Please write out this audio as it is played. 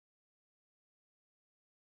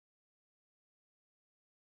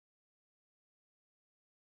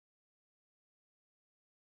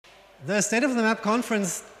The State of the Map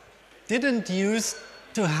conference didn't used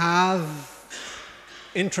to have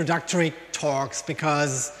introductory talks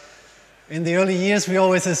because in the early years we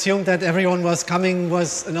always assumed that everyone was coming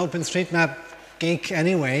was an OpenStreetMap geek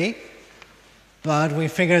anyway. But we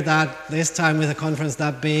figured that this time with a conference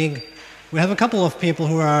that big, we have a couple of people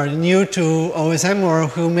who are new to OSM or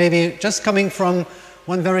who may be just coming from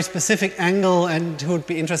one very specific angle and who would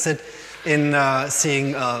be interested in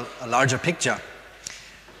seeing a larger picture.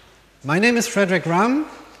 My name is Frederick Ram.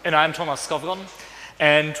 And I'm Thomas Skovron.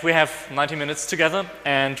 And we have 90 minutes together,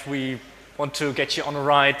 and we want to get you on a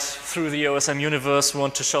ride through the OSM universe. We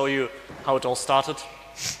want to show you how it all started,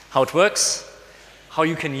 how it works, how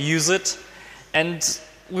you can use it, and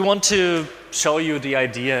we want to show you the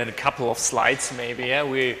idea in a couple of slides, maybe. Yeah,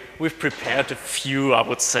 we've prepared a few, I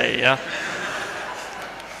would say. Yeah.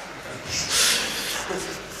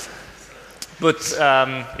 But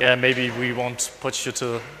yeah, maybe we won't put you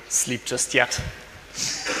to sleep just yet.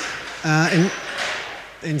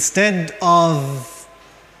 Instead of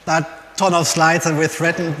that ton of slides that were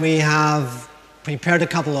threatened, we have prepared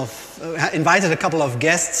invited a couple of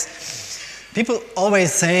guests. People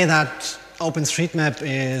always say that OpenStreetMap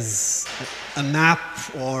is a map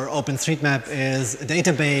or OpenStreetMap is a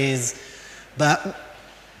database, but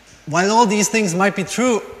while all these things might be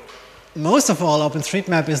true, most of all,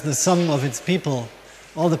 OpenStreetMap is the sum of its people.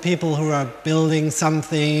 All the people who are building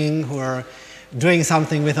something, who are doing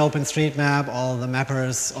something with OpenStreetMap, all the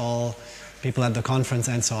mappers, all people at the conference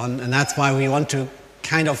and so on. And that's why we want to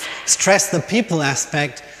kind of stress the people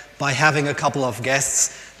aspect by having a couple of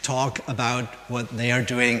guests talk about what they are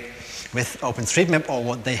doing with OpenStreetMap or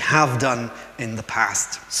what they have done in the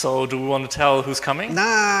past. So do we want to tell who's coming?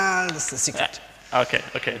 Nah, that's the secret. Okay,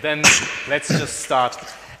 then let's just start.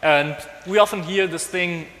 And we often hear this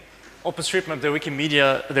thing, OpenStreetMap, the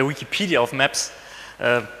Wikipedia of maps.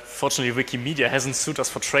 Fortunately, Wikimedia hasn't sued us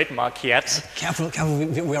for trademark yet. Careful,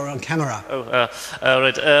 we are on camera. Oh,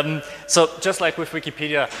 right. So just like with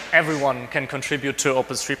Wikipedia, everyone can contribute to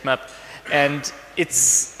OpenStreetMap. And it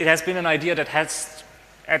has been an idea that had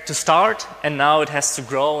to start, and now it has to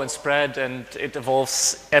grow and spread, and it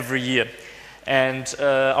evolves every year. And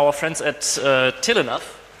our friends at Telenav,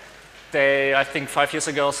 they, I think 5 years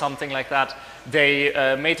ago, something like that, they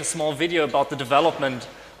made a small video about the development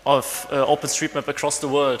of OpenStreetMap across the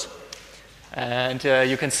world. And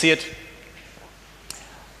you can see it.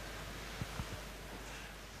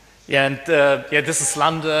 Yeah, and yeah, this is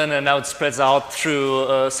London, and now it spreads out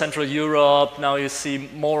through Central Europe. Now you see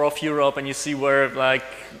more of Europe, and you see where, like,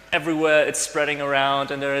 everywhere it's spreading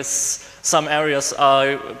around, and there is some areas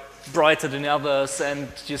are brighter than others, and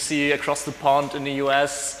you see across the pond in the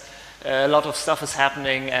US, a lot of stuff is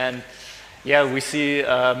happening, and yeah, we see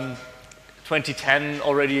 2010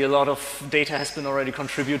 already a lot of data has been already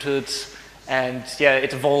contributed, and yeah,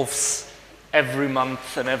 it evolves every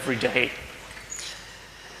month and every day.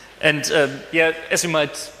 And yeah, as you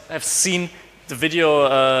might have seen, the video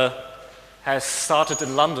has started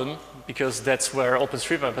in London because that's where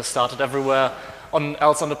OpenStreetMap has started. Everywhere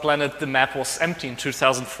else on the planet, the map was empty in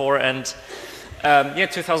 2004, and yeah,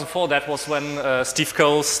 2004, that was when Steve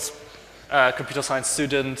Coast, a computer science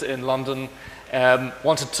student in London,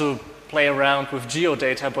 wanted to play around with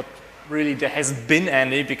geodata, but really there hasn't been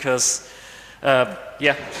any because,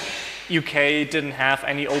 yeah, UK didn't have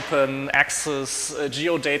any open access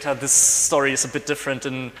geodata. This story is a bit different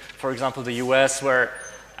in, for example, the US, where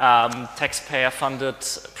taxpayer-funded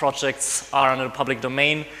projects are in the public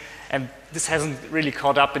domain, and this hasn't really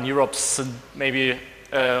caught up in Europe since maybe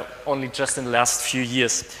only just in the last few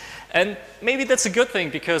years. And maybe that's a good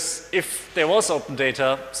thing, because if there was open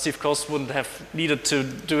data, Steve Coast wouldn't have needed to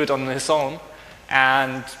do it on his own,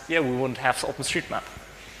 and yeah, we wouldn't have OpenStreetMap.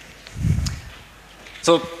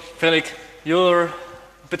 So, Felix, you're a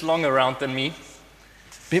bit longer around than me.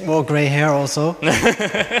 Bit more gray hair also.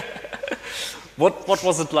 What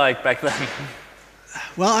was it like back then?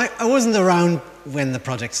 Well, I wasn't around when the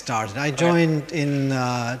project started. I joined in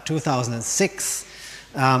 2006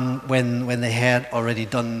 when they had already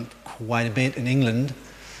done quite a bit in England.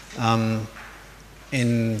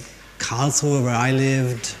 In Karlsruhe, where I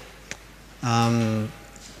lived,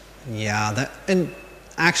 yeah, and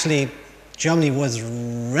actually Germany was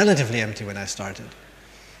relatively empty when I started.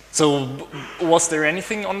 So was there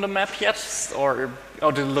anything on the map yet, or how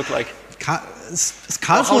did it look like?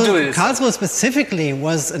 Karlsruhe specifically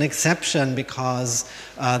was an exception because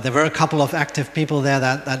there were a couple of active people there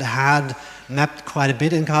that had mapped quite a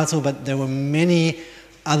bit in Karlsruhe, but there were many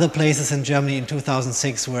other places in Germany in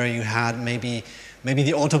 2006 where you had maybe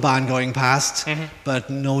the Autobahn going past, but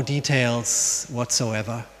no details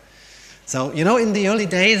whatsoever. So, you know, in the early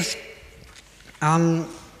days,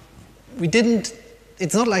 We didn't,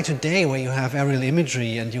 it's not like today where you have aerial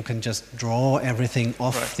imagery and you can just draw everything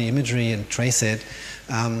off the imagery and trace it.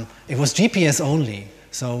 It was GPS only.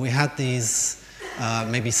 So we had these,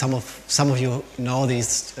 maybe some of you know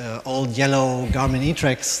these old yellow Garmin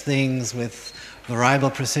E-Trex things with variable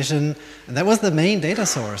precision, and that was the main data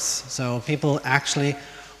source. So people actually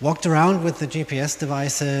walked around with the GPS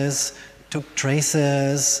devices, took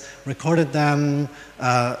traces, recorded them,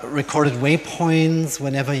 recorded waypoints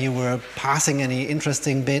whenever you were passing any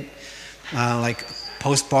interesting bit, like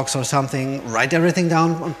post box or something, write everything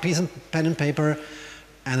down on piece of pen and paper,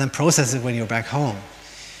 and then process it when you're back home.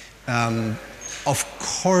 Of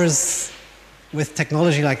course, with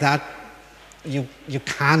technology like that, you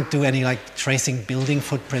can't do any like tracing building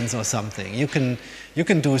footprints or something. You can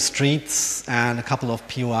do streets and a couple of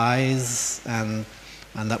POIs, and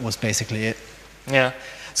that was basically it. Yeah.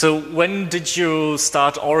 So when did you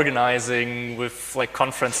start organizing with like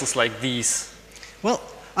conferences like these? Well,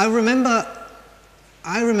 I remember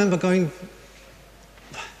going.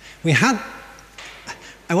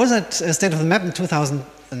 I was at State of the Map in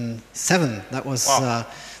 2007. That was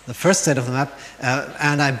the first State of the Map,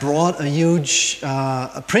 and I brought a huge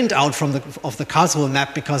a printout of the Karlsruhe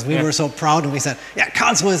map because we were so proud, and we said, "Yeah,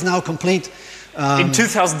 Karlsruhe is now complete." In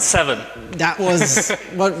 2007. That was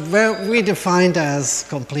what we defined as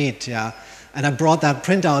complete, yeah. And I brought that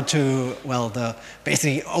printout to, well, the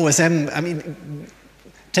basically OSM. I mean,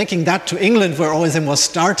 taking that to England, where OSM was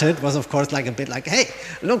started, was of course like a bit like, hey,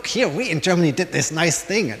 look here, we in Germany did this nice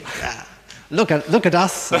thing, and look at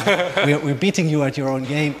us. We're beating you at your own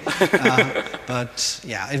game. But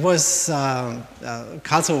yeah, it was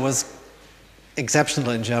Karlsruhe was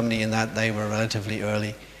exceptional in Germany in that they were relatively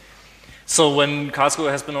early. So when Karlsruhe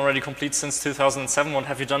has been already complete since 2007, what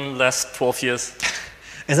have you done in the last 12 years?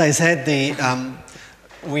 As I said,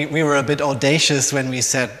 we were a bit audacious when we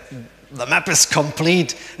said the map is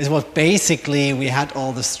complete. It was basically, we had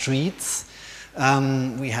all the streets,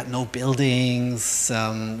 we had no buildings,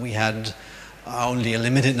 we had only a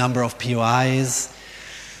limited number of POIs.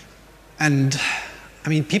 And I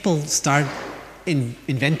mean, people start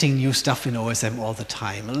inventing new stuff in OSM all the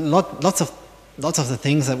time. Lots of the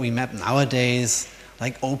things that we map nowadays,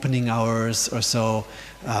 like opening hours or so,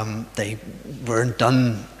 they weren't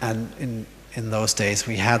done in those days.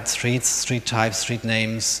 We had streets, street types, street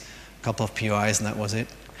names, a couple of POIs, and that was it.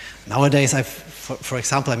 Nowadays, for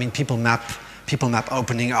example, I mean, people map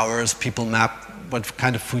opening hours, people map what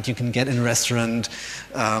kind of food you can get in a restaurant.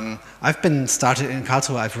 I've been started in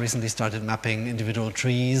Karlsruhe. I've recently started mapping individual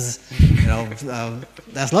trees. You know,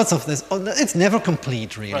 there's lots of this. It's never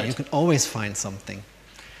complete, really. Right. You can always find something.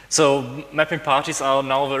 So mapping parties are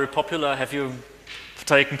now very popular. Have you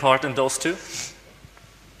taken part in those too?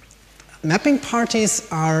 Mapping parties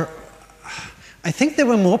are, I think they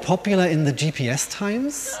were more popular in the GPS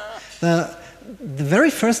times. The very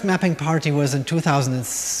first mapping party was in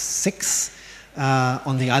 2006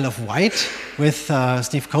 on the Isle of Wight with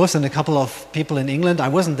Steve Coase and a couple of people in England. I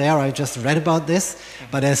wasn't there, I just read about this,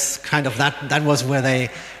 but as kind of that was where they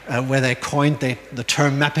coined the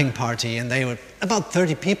term mapping party, and they were about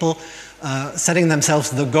 30 people setting themselves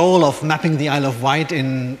the goal of mapping the Isle of Wight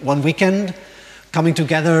in one weekend, coming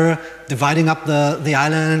together, dividing up the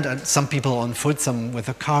island, and some people on foot, some with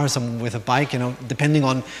a car, some with a bike, you know, depending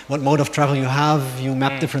on what mode of travel you have, you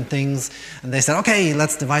map different things. And they said, okay,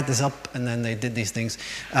 let's divide this up, and then they did these things.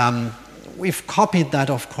 We've copied that,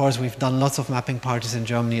 of course. We've done lots of mapping parties in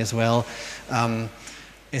Germany as well.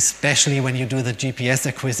 Especially when you do the GPS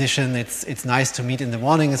acquisition, it's nice to meet in the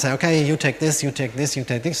morning and say, okay, you take this, you take this, you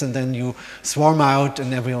take this, and then you swarm out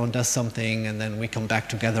and everyone does something, and then we come back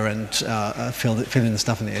together and fill in the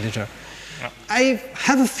stuff in the editor. Yeah. I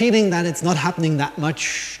have a feeling that it's not happening that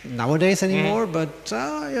much nowadays anymore, but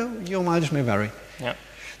your mileage may vary. Yeah.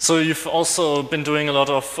 So you've also been doing a lot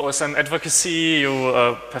of OSM advocacy, you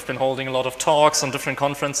have been holding a lot of talks on different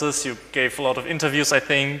conferences, you gave a lot of interviews, I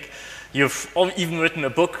think. You've even written a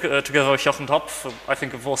book together with Jochen Topf. I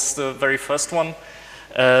think it was the very first one.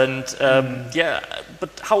 And yeah, but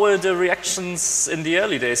how were the reactions in the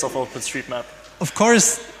early days of OpenStreetMap? Of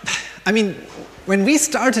course, I mean, when we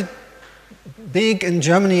started big in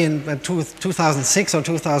Germany in 2006 or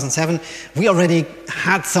 2007, we already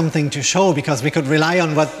had something to show because we could rely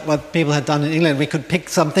on what people had done in England. We could pick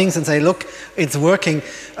some things and say, look, it's working.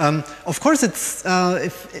 Of course, it's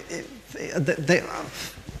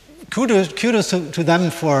kudos to them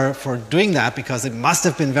for doing that, because it must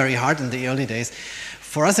have been very hard in the early days.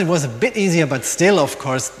 For us, it was a bit easier, but still, of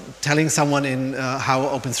course, telling someone in how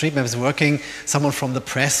OpenStreetMap is working, someone from the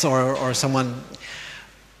press or someone,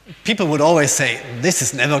 people would always say, this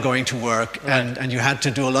is never going to work, and you had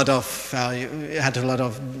to do a lot of,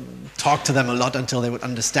 talk to them a lot until they would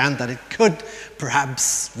understand that it could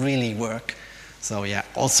perhaps really work. So yeah,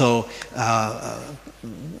 also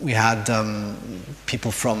we had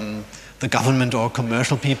people from the government or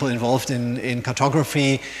commercial people involved in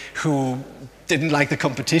cartography who didn't like the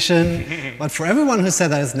competition, but for everyone who said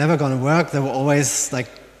that it's never going to work, there were always like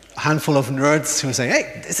a handful of nerds who say,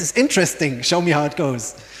 hey, this is interesting, show me how it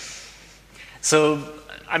goes. So,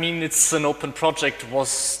 I mean, it's an open project.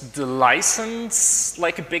 Was the license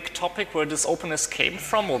like a big topic where this openness came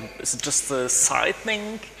from, or is it just a side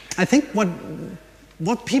thing? I think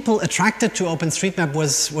what people attracted to OpenStreetMap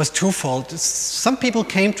was twofold. Some people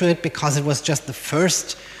came to it because it was just the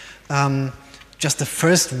first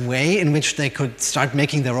way in which they could start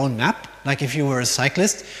making their own map. Like if you were a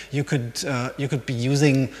cyclist, you could be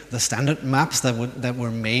using the standard maps that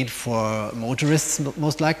were made for motorists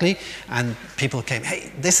most likely, and people came,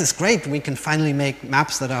 hey, this is great, we can finally make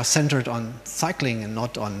maps that are centered on cycling and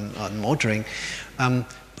not on motoring.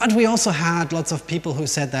 But we also had lots of people who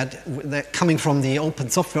said that coming from the open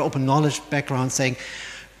software, open knowledge background, saying,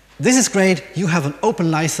 this is great, you have an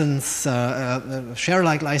open license,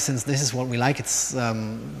 share-alike license, this is what we like, it's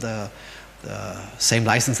the same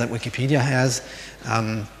license that Wikipedia has.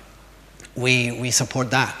 We support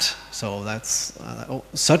that, so that's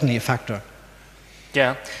certainly a factor.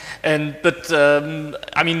 Yeah, but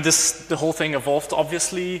I mean, the whole thing evolved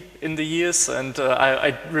obviously in the years, and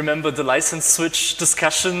I remember the license switch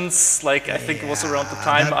discussions. Like I think it was around the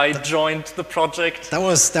time I joined the project. That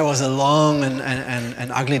was a long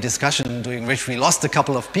and ugly discussion during which we lost a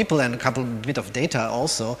couple of people and a bit of data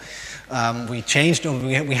also. We changed.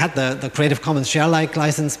 We had the Creative Commons share-alike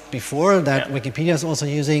license before that. Wikipedia is also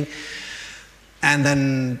using. And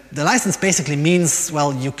then the license basically means,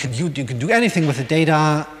 well, you can do anything with the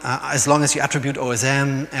data as long as you attribute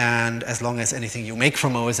OSM and as long as anything you make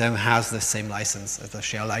from OSM has the same license as the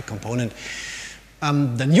share-alike component.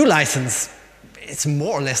 The new license, it's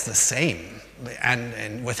more or less the same.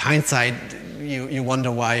 And with hindsight, you wonder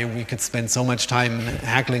why we could spend so much time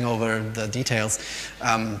haggling over the details.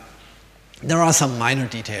 There are some minor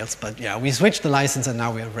details, but yeah, we switched the license and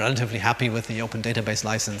now we are relatively happy with the open database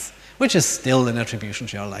license, which is still an attribution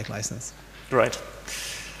share-alike license. Right.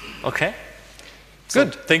 Okay.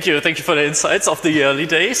 Good. So, thank you for the insights of the early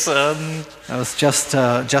days. That was just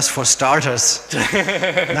for starters.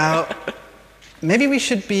 Now, maybe we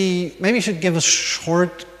should give a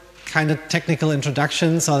short kind of technical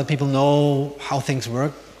introduction so that people know how things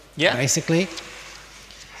work. Yeah. Basically.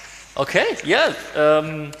 Okay. Yeah.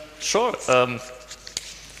 Sure.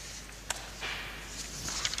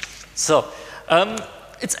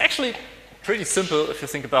 It's actually pretty simple if you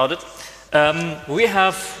think about it. We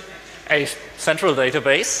have a central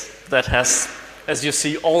database that has, as you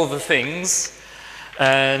see, all the things,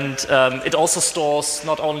 and it also stores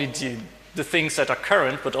not only the things that are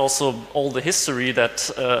current, but also all the history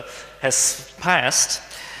that has passed.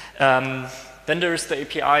 Then there is the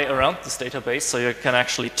API around this database, so you can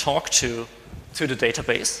actually talk to the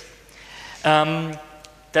database.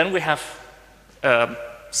 Then we have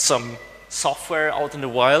some software out in the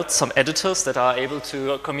wild, some editors that are able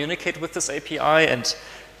to communicate with this API and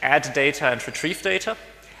add data and retrieve data.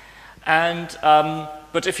 And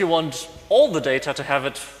but if you want all the data to have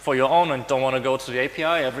it for your own and don't want to go to the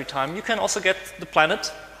API every time, you can also get the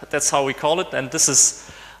planet. That's how we call it. And this is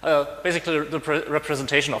basically the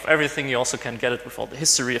representation of everything. You also can get it with all the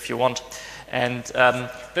history if you want. And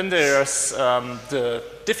then there's the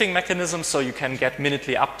diffing mechanism, so you can get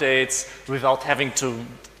minutely updates without having to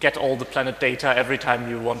get all the planet data every time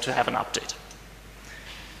you want to have an update.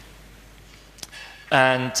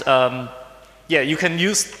 And yeah, you can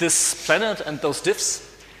use this planet and those diffs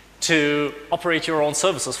to operate your own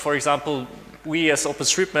services. For example, we as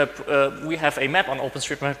OpenStreetMap, we have a map on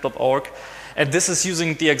OpenStreetMap.org, and this is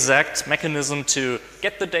using the exact mechanism to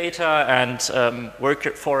get the data and work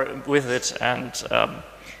with it and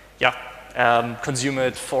consume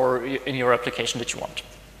it in your application that you want.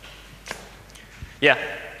 Yeah,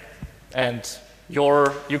 and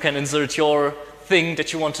you can insert your thing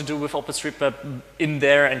that you want to do with OpenStreetMap in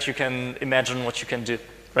there, and you can imagine what you can do,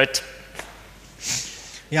 right?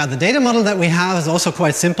 Yeah, the data model that we have is also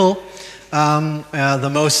quite simple. The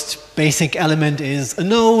most basic element is a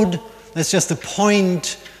node. That's just a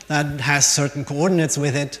point that has certain coordinates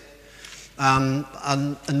with it.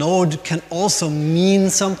 A node can also mean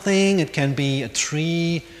something. It can be a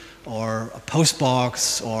tree or a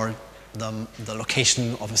postbox or the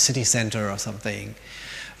location of a city center or something.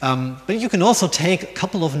 But you can also take a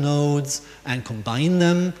couple of nodes and combine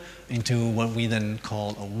them into what we then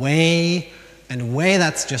call a way. And a way,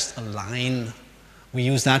 that's just a line. We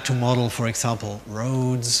use that to model, for example,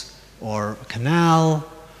 roads or a canal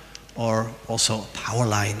or also a power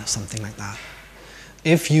line or something like that.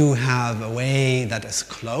 If you have a way that is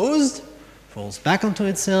closed, falls back onto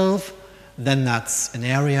itself, then that's an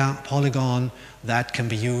area, a polygon, that can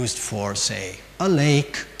be used for, say, a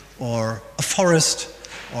lake or a forest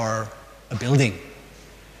or a building.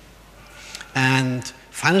 And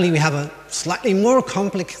finally, we have a slightly more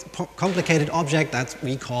complicated object that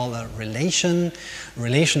we call a relation.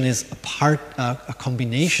 Relation is a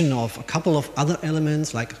combination of a couple of other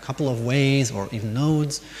elements, like a couple of ways or even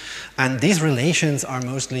nodes. And these relations are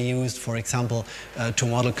mostly used, for example, to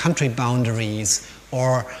model country boundaries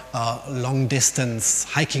or long-distance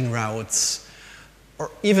hiking routes, or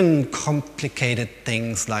even complicated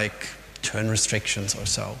things like turn restrictions or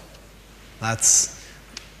so. That's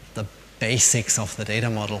the basics of the data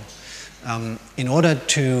model. In order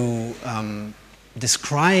to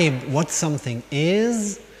describe what something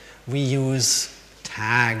is, we use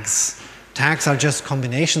tags. Tags are just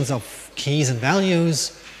combinations of keys and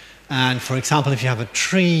values. And for example, if you have a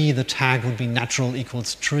tree, the tag would be natural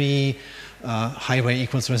equals tree, highway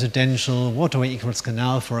equals residential, waterway equals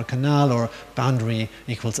canal for a canal, or boundary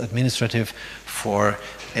equals administrative for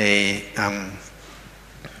an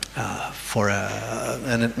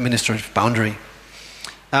administrative boundary.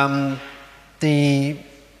 The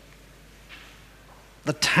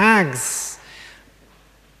tags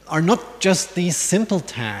are not just these simple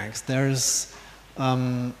tags. There's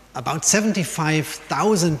about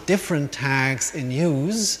 75,000 different tags in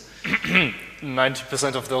use.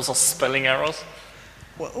 90% of those are spelling errors.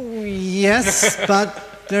 Well, yes,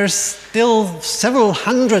 but there's still several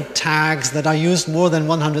hundred tags that are used more than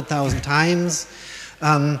 100,000 times.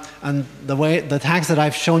 And the tags that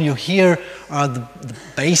I've shown you here are the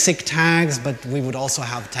basic tags, but we would also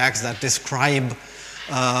have tags that describe,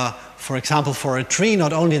 for example, for a tree,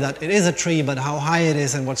 not only that it is a tree, but how high it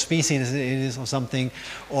is and what species it is or something.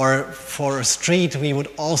 Or for a street, we would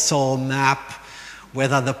also map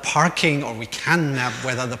whether the parking, or we can map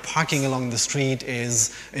whether the parking along the street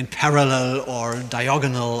is in parallel or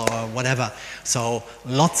diagonal or whatever. So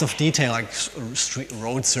lots of detail, like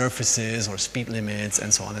road surfaces or speed limits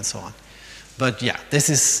and so on and so on. But yeah, this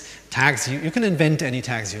is tags. You can invent any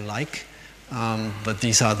tags you like, but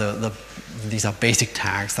these are these are basic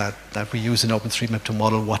tags that we use in OpenStreetMap to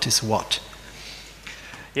model what is what.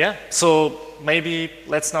 Yeah, so maybe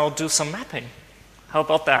let's now do some mapping. How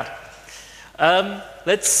about that?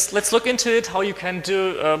 Let's look into it, how you can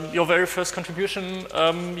do your very first contribution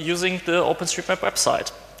using the OpenStreetMap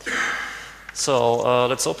website. So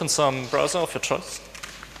let's open some browser of your choice.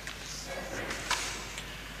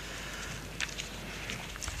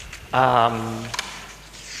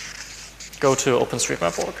 Go to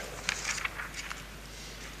OpenStreetMap.org.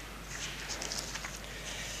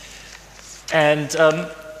 And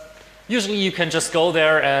usually you can just go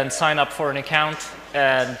there and sign up for an account,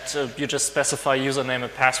 and you just specify username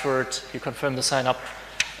and password. You confirm the sign up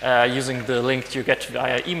using the link you get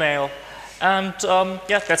via email. And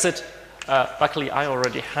yeah, that's it. Luckily, I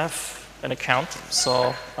already have an account,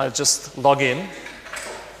 so I'll just log in.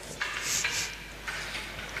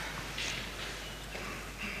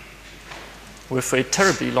 With a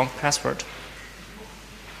terribly long password.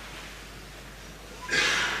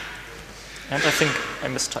 And I think I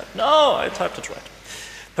mistyped. No, I typed it right.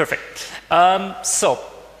 Perfect. So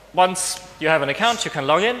once you have an account, you can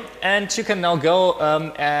log in, and you can now go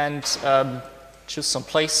and choose some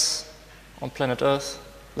place on planet Earth.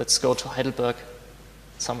 Let's go to Heidelberg,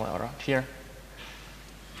 somewhere around here.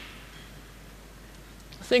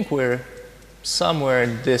 I think we're somewhere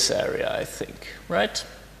in this area, I think, right?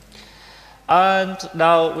 And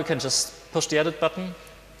now we can just push the edit button,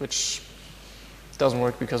 which doesn't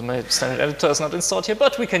work because my standard editor is not installed here,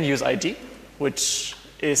 but we can use ID, which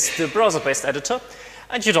is the browser-based editor.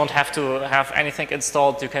 And you don't have to have anything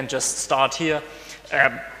installed. You can just start here.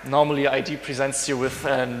 Normally, ID presents you with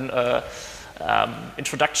an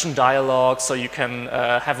introduction dialog, so you can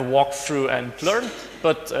have a walkthrough and learn,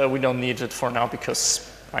 but we don't need it for now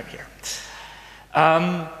because I'm here.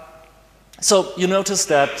 So you notice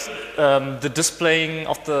that the display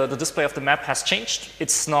of the map has changed.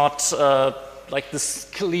 It's not like this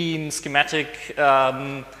clean schematic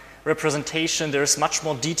representation. There is much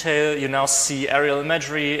more detail. You now see aerial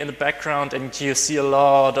imagery in the background, and you see a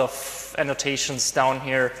lot of annotations down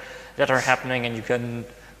here that are happening, and you can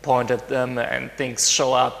point at them and things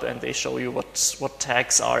show up and they show you what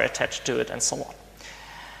tags are attached to it and so on.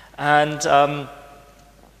 And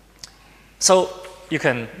So you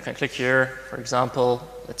can click here, for example.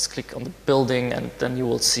 Let's click on the building, and then you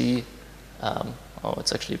will see, oh,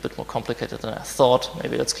 it's actually a bit more complicated than I thought.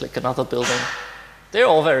 Maybe let's click another building. They're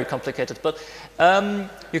all very complicated, but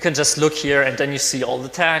you can just look here, and then you see all the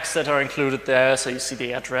tags that are included there. So you see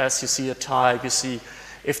the address, you see a type, you see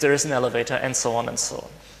if there is an elevator, and so on and so on.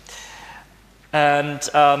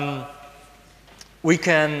 And we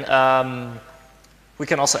can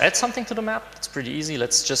also add something to the map. It's pretty easy.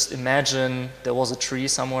 Let's just imagine there was a tree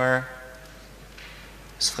somewhere.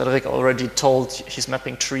 As Frederick already told, he's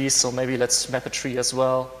mapping trees, so maybe let's map a tree as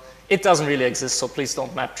well. It doesn't really exist, so please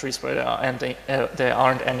don't map trees where there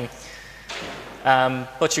aren't any.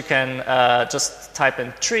 But you can just type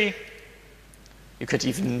in tree. You could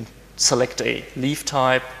even select a leaf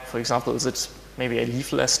type. For example, is it maybe a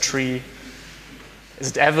leafless tree?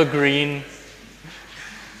 Is it evergreen?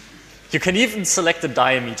 You can even select the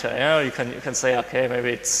diameter. Yeah? You can say, okay, maybe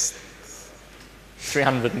it's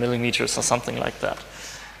 300 millimeters or something like that.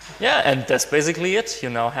 Yeah, and that's basically it. You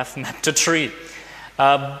now have mapped a tree.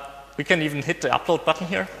 We can even hit the upload button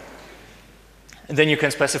here. And then you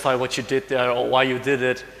can specify what you did there or why you did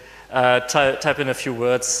it. Type in a few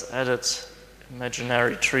words, edit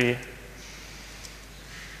imaginary tree.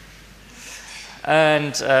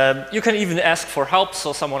 And you can even ask for help,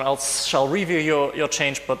 so someone else shall review your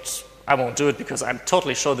change, but I won't do it because I'm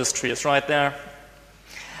totally sure this tree is right there.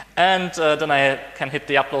 And then I can hit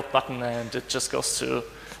the upload button, and it just goes to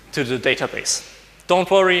the database. Don't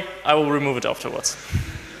worry, I will remove it afterwards.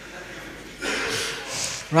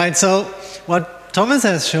 Right, so what Thomas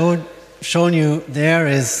has shown you there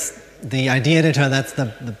is the ID editor. That's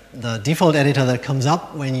the default editor that comes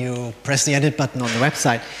up when you press the edit button on the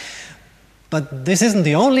website. But this isn't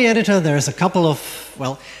the only editor. There's a couple of,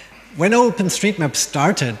 well, when OpenStreetMap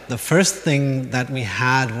started, the first thing that we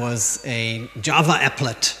had was a Java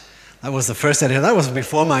applet. That was the first editor. That was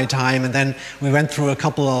before my time. And then we went through a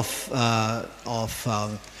couple of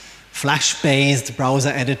Flash-based browser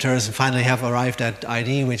editors and finally have arrived at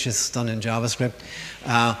ID, which is done in JavaScript.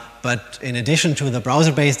 But in addition to the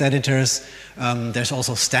browser-based editors, there's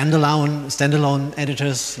also standalone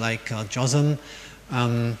editors like JOSM.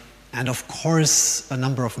 And of course, a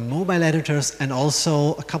number of mobile editors, and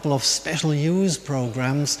also a couple of special use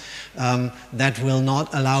programs that will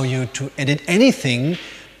not allow you to edit anything,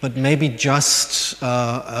 but maybe just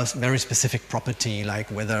a very specific property, like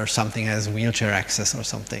whether something has wheelchair access or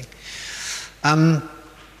something.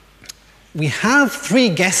 We have 3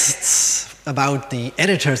 guests about the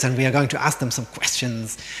editors, and we are going to ask them some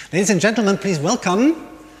questions. Ladies and gentlemen, please welcome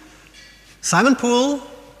Simon Poole,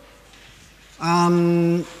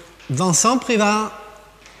 Vincent Privat,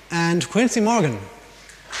 and Quincy Morgan.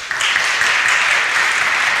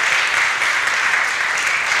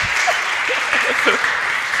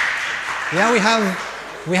 Yeah,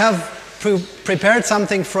 we have prepared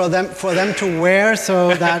something for them to wear,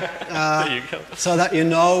 so that there you go. so that you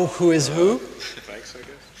know who is who. Thanks, I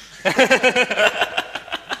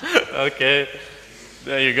guess. Okay,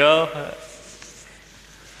 there you go.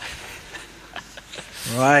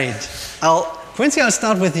 Right. Quincy, I'll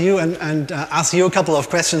start with you and ask you a couple of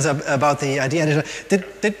questions about the ID editor.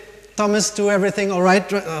 Did Thomas do everything all right?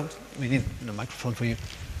 We need a microphone for you.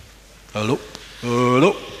 Hello?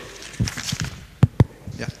 Hello?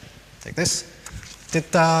 Yeah, take this.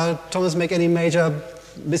 Did Thomas make any major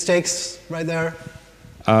mistakes right there?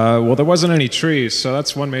 Well, there wasn't any trees, so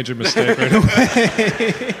that's one major mistake right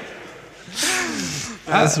away.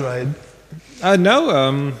 That's right.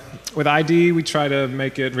 No, with ID, we try to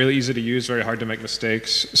make it really easy to use, very hard to make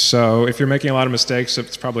mistakes. So if you're making a lot of mistakes,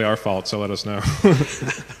 it's probably our fault, so let us know.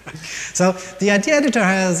 So the ID editor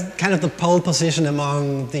has kind of the pole position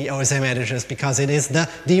among the OSM editors because it is the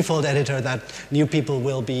default editor that new people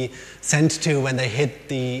will be sent to when they hit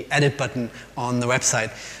the edit button on the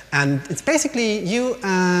website. And it's basically you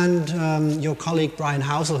and your colleague Brian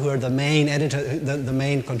Housel who are the main editor, the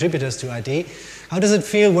main contributors to ID. How does it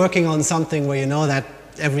feel working on something where you know that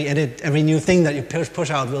every new thing that you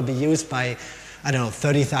push out will be used by, I don't know,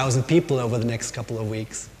 30,000 people over the next couple of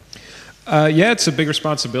weeks? Yeah, it's a big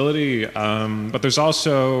responsibility, but there's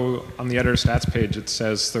also, on the editor stats page, it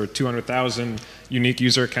says there were 200,000 unique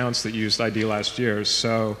user accounts that used ID last year.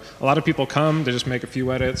 So a lot of people come, they just make a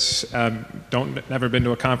few edits, never been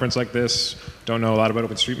to a conference like this, don't know a lot about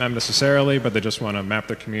OpenStreetMap necessarily, but they just want to map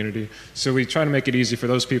their community. So we try to make it easy for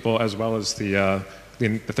those people as well as the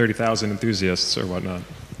 30,000 enthusiasts or whatnot.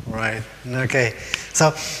 Right, okay.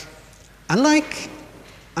 So unlike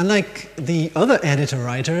the other editor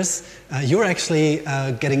writers, you're actually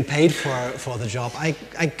getting paid for the job. I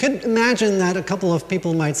could imagine that a couple of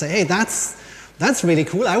people might say, hey, that's That's really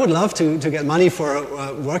cool. I would love to get money for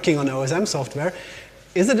working on OSM software.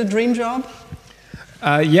 Is it a dream job?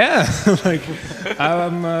 Yeah, like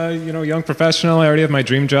I'm a young professional. I already have my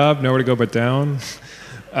dream job, nowhere to go but down.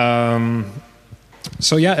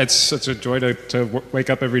 So yeah, it's a joy to wake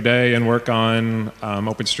up every day and work on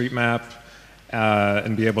OpenStreetMap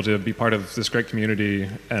and be able to be part of this great community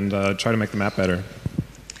and try to make the map better.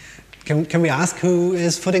 Can we ask who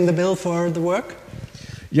is footing the bill for the work?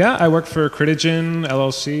 Yeah, I work for Critigen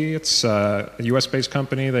LLC. It's a US-based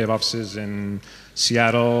company. They have offices in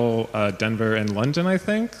Seattle, Denver, and London, I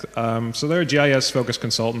think. So they're a GIS-focused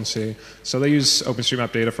consultancy. So they use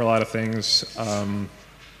OpenStreetMap data for a lot of things.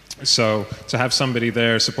 So to have somebody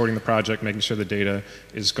there supporting the project, making sure the data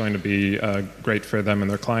is going to be great for them and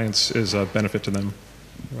their clients is a benefit to them.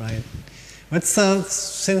 Right. What's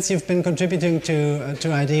since you've been contributing to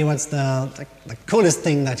ID, what's the coolest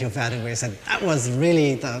thing that you've added where you said that was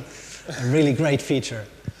really a really great feature?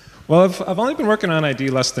 Well, I've only been working on ID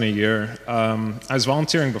less than a year. I was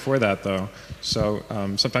volunteering before that, though. So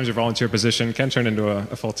sometimes your volunteer position can turn into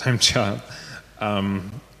a full-time job.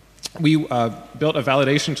 We built a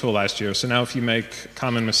validation tool last year. So now if you make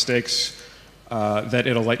common mistakes, that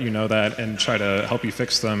it'll let you know that and try to help you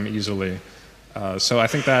fix them easily. So I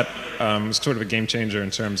think that is sort of a game changer in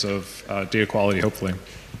terms of data quality, hopefully.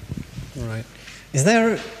 Right. Is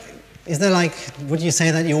there like, would you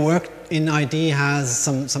say that your work in ID has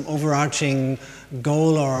some overarching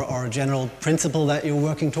goal or general principle that you're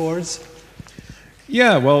working towards?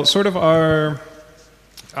 Yeah, well, the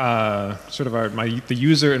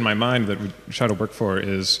user in my mind that we try to work for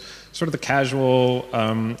is sort of the casual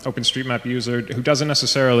OpenStreetMap user who doesn't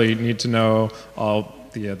necessarily need to know all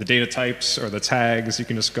the data types or the tags. You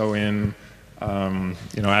can just go in,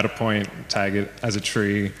 add a point, tag it as a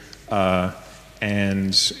tree,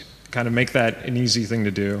 and kind of make that an easy thing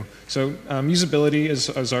to do. So usability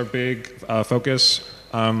is our big focus,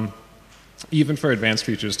 even for advanced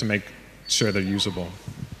features to make sure they're usable.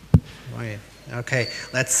 Right. Okay.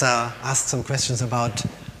 Let's ask some questions about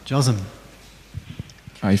JOSM.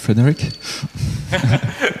 Hi, Frederick.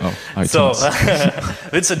 Hi, so,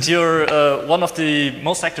 Vincent, you're one of the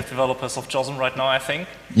most active developers of JOSM right now, I think.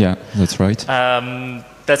 Yeah, that's right.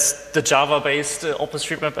 That's the Java-based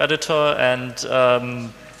OpenStreetMap editor, and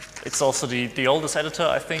it's also the oldest editor,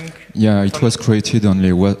 I think. Yeah, it was created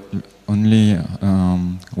only 1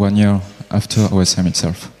 year after OSM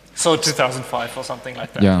itself. So 2005 or something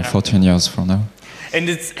like that. Yeah, 14 years from now. And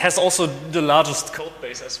it has also the largest code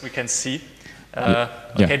base, as we can see. Yeah.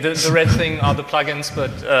 Okay, the red thing are the plugins,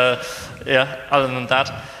 but yeah, other than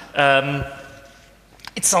that,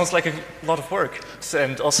 it sounds like a lot of work,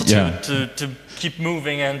 and also to keep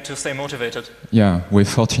moving and to stay motivated. Yeah, with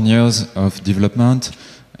 14 years of development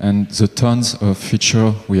and the tons of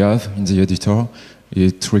features we have in the editor,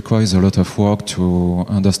 it requires a lot of work to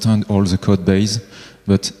understand all the code base,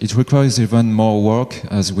 but it requires even more work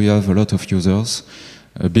as we have a lot of users,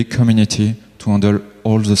 a big community to handle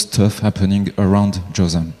all the stuff happening around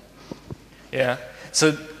JOSM. Yeah.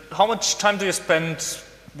 So how much time do you spend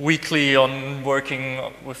weekly on working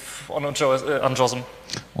on JOSM?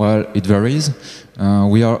 Well, it varies.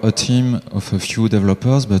 We are a team of a few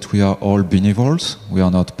developers, but we are all benevols. We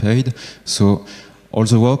are not paid. So all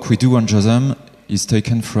the work we do on JOSM is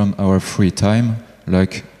taken from our free time,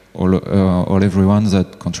 like all everyone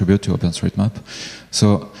that contribute to OpenStreetMap.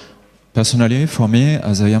 So personally, for me,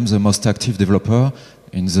 as I am the most active developer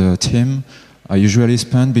in the team, I usually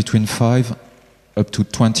spend between 5 up to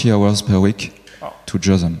 20 hours per week to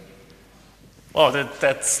JOSM. Oh,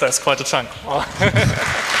 that's quite a chunk.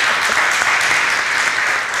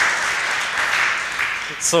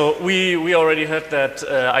 So we already heard that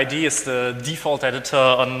ID is the default editor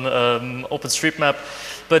on OpenStreetMap,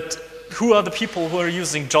 but who are the people who are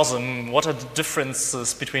using JOSM? What are the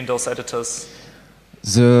differences between those editors?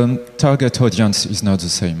 The target audience is not the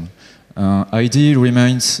same. ID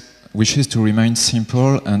wishes to remain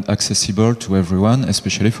simple and accessible to everyone,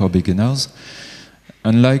 especially for beginners.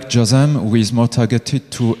 Unlike JOSM, who is more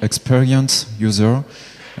targeted to experienced users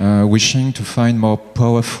wishing to find more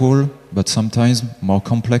powerful but sometimes more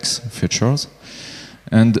complex features.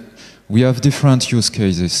 And we have different use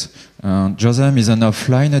cases. JOSM is an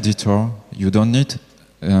offline editor. You don't need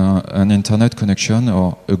an internet connection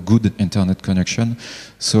or a good internet connection.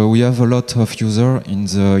 So we have a lot of users in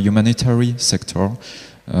the humanitarian sector.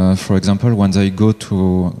 For example, when they go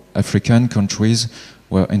to African countries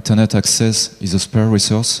where internet access is a spare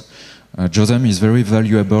resource, JOSM is very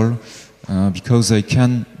valuable because they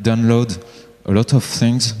can download a lot of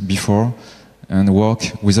things before and work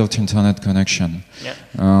without internet connection.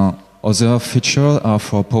 Yeah. Other features are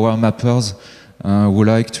for power mappers who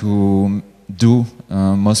like to do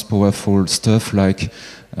most powerful stuff like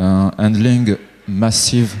handling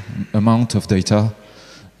massive amount of data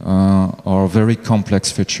or very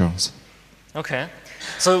complex features. Okay.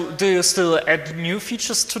 So do you still add new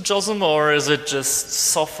features to JOSM, or is it just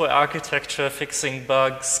software architecture, fixing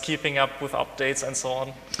bugs, keeping up with updates and so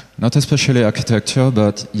on? Not especially architecture,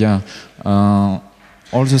 but yeah,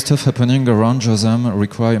 all the stuff happening around JOSM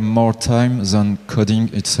require more time than coding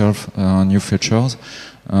itself new features.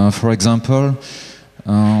 For example,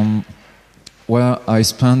 where I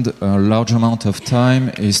spend a large amount of time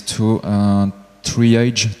is to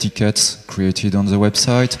triage tickets created on the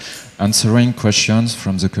website, answering questions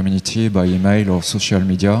from the community by email or social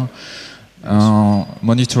media,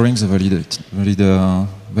 monitoring the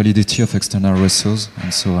validity of external resources,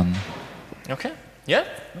 and so on. Okay, yeah,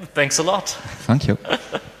 thanks a lot. Thank you.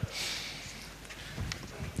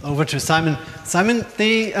 Over to Simon. Simon,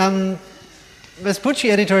 the Vespucci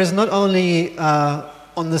editor is not only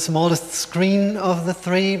on the smallest screen of the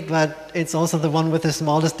three, but it's also the one with the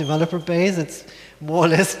smallest developer base. It's more or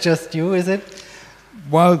less just you, is it?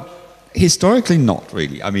 Well, historically not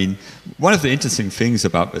really. I mean, one of the interesting things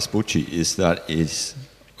about Vespucci is that it's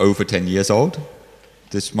over 10 years old.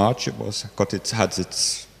 This March it had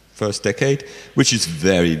its first decade, which is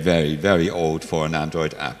very, very, very old for an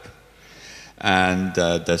Android app. And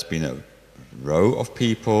there's been a row of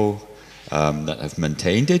people that have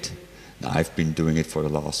maintained it. I've been doing it for the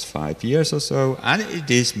last 5 years or so, and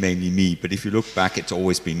it is mainly me, but if you look back, it's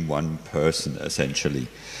always been one person, essentially.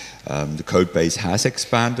 The code base has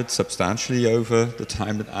expanded substantially over the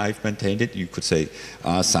time that I've maintained it. You could say,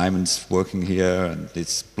 Simon's working here, and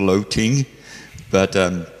it's bloating, but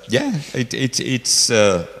yeah, it's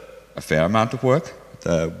a fair amount of work.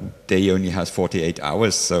 The day only has 48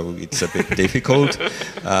 hours, so it's a bit difficult.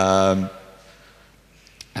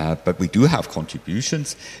 But we do have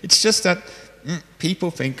contributions. It's just that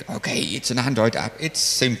people think, okay, it's an Android app, it's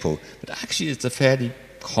simple. But actually, it's a fairly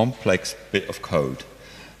complex bit of code.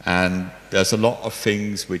 And there's a lot of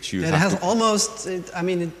things which you have to... It has almost, I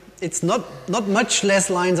mean, it's not much less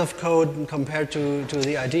lines of code compared to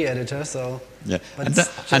the ID editor, so... Yeah, and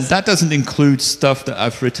that doesn't include stuff that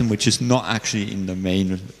I've written which is not actually in the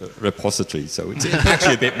main repository. So it's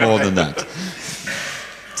actually a bit more than that.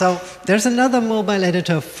 So there's another mobile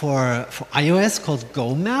editor for iOS called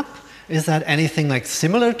GoMap. Is that anything like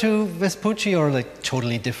similar to Vespucci or like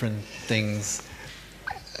totally different things?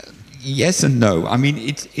 Yes and no. I mean,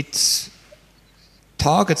 it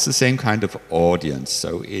targets the same kind of audience.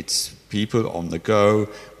 So it's people on the go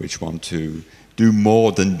which want to do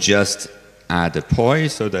more than just add a POI.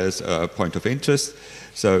 So there's a point of interest.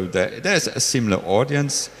 So there's a similar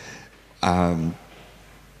audience.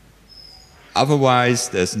 Otherwise,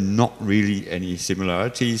 there's not really any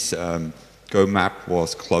similarities. GoMap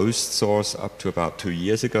was closed source up to about 2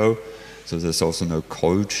 years ago, so there's also no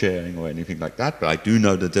code sharing or anything like that. But I do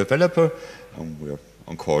know the developer, and we're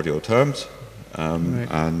on cordial terms, right.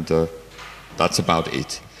 And that's about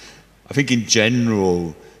it. I think in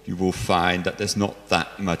general, you will find that there's not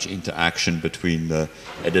that much interaction between the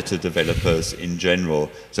editor developers in general.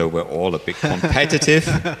 So we're all a bit competitive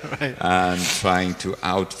right. And trying to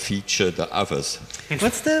out-feature the others.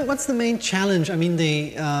 What's the main challenge? I mean,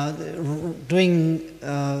 doing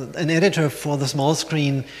an editor for the small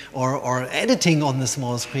screen or editing on the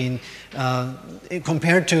small screen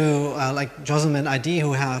compared to like JOSM and ID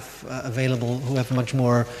who have much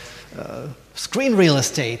more screen real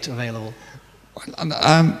estate available.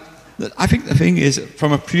 I think the thing is,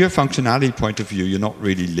 from a pure functionality point of view, you're not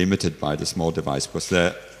really limited by the small device because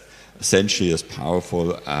they're essentially as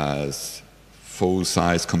powerful as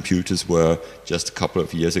full-size computers were just a couple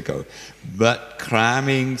of years ago. But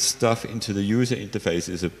cramming stuff into the user interface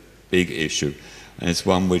is a big issue, and it's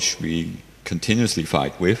one which we continuously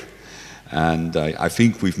fight with. And I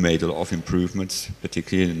think we've made a lot of improvements,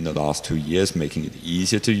 particularly in the last 2 years, making it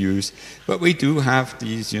easier to use. But we do have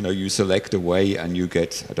these, you select away and you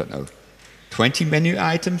get, I don't know, 20 menu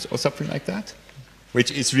items or something like that, which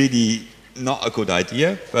is really not a good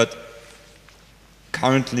idea. But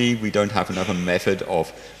currently, we don't have another method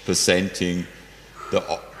of presenting the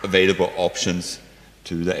available options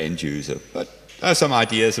to the end user. But there are some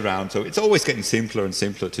ideas around, so it's always getting simpler and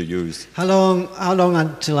simpler to use. How long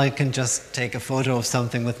until I can just take a photo of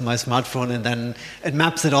something with my smartphone and then it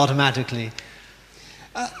maps it automatically?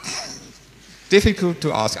 Difficult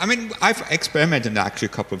to ask. I mean, I've experimented actually a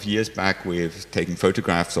couple of years back with taking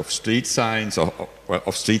photographs of street signs or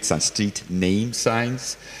of street name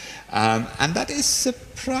signs. And that is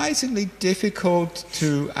surprisingly difficult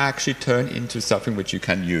to actually turn into something which you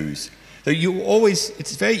can use. So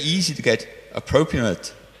it's very easy to get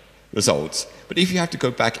appropriate results. But if you have to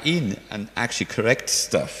go back in and actually correct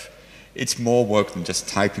stuff, it's more work than just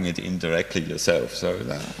typing it in directly yourself. So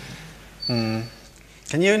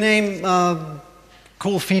Can you name a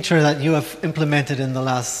cool feature that you have implemented in the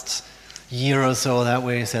last year or so that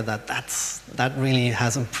where you said that really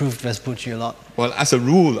has improved Vespucci a lot? Well, as a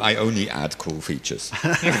rule, I only add cool features.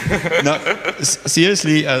 No,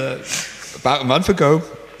 seriously, about a month ago,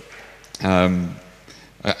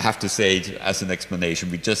 I have to say it as an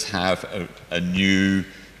explanation, we just have a new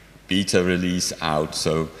beta release out,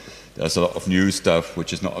 so there's a lot of new stuff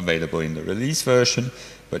which is not available in the release version,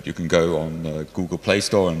 but you can go on Google Play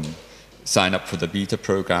Store and sign up for the beta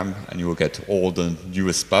program and you will get all the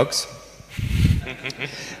newest bugs.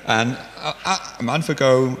 And a month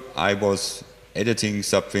ago I was editing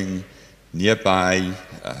something nearby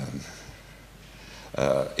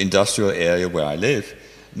industrial area where I live,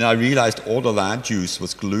 and I realized all the land use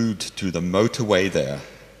was glued to the motorway there.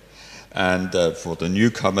 And for the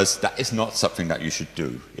newcomers, that is not something that you should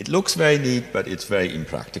do. It looks very neat, but it's very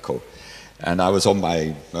impractical. And I was on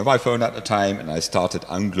my mobile phone at the time, and I started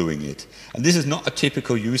ungluing it. And this is not a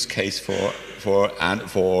typical use case for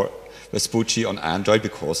Vespucci on Android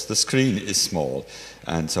because the screen is small.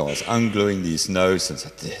 And so I was ungluing these nodes and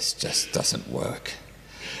said, this just doesn't work.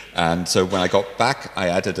 And so when I got back, I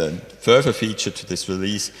added a further feature to this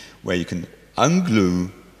release where you can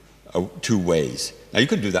unglue two ways. Now you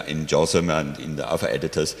can do that in JOSM and in the other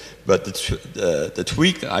editors, but the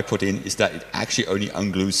tweak that I put in is that it actually only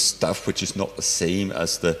unglues stuff which is not the same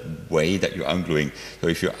as the way that you're ungluing. So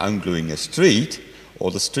if you're ungluing a street,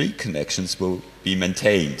 all the street connections will be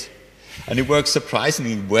maintained. And it works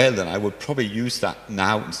surprisingly well, and I would probably use that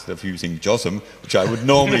now instead of using JOSM, which I would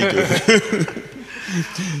normally do.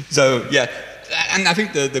 So yeah, and I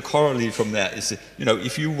think the corollary from that is,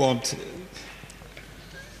 if you want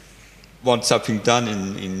something done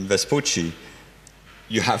in Vespucci,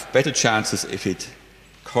 you have better chances if it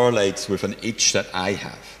correlates with an itch that I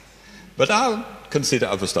have. But I'll consider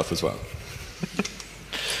other stuff as well.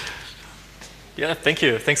 Yeah, thank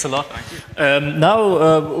you. Thanks a lot.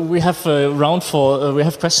 Now we have a round for, we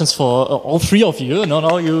have questions for all three of you.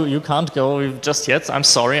 No, you can't go just yet. I'm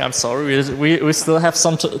sorry. We still have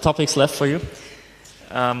some topics left for you.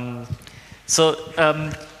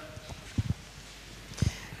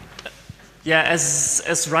 Yeah,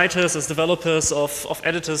 as writers, as developers of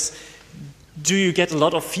editors, do you get a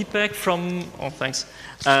lot of feedback from, thanks.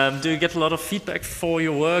 Do you get a lot of feedback for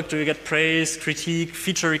your work? Do you get praise, critique,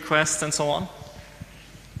 feature requests, and so on?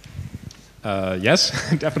 Yes,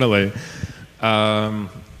 definitely.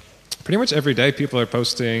 Pretty much every day people are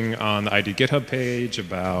posting on the ID GitHub page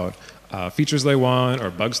about features they want or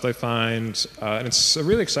bugs they find. And it's a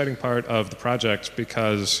really exciting part of the project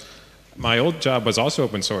because my old job was also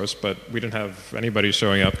open source, but we didn't have anybody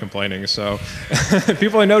showing up complaining. So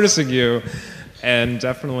people are noticing you and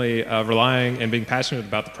definitely relying and being passionate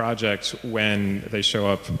about the project when they show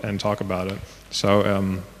up and talk about it.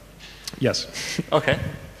 So, yes. Okay.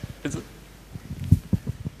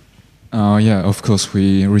 Yeah, of course,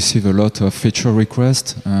 we receive a lot of feature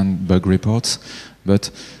requests and bug reports, but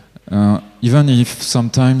even if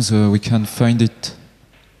sometimes we can find it,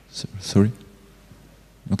 sorry?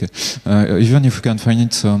 Okay. Even if we can find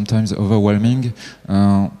it sometimes overwhelming,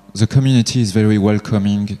 the community is very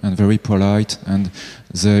welcoming and very polite, and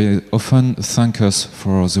they often thank us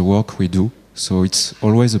for the work we do, so it's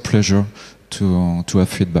always a pleasure to have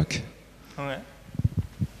feedback.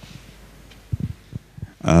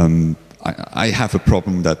 I have a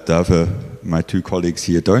problem that my two colleagues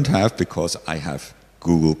here don't have because I have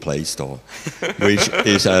Google Play Store, which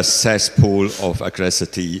is a cesspool of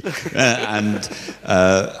aggressivity. And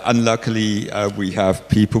unluckily, we have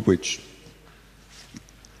people which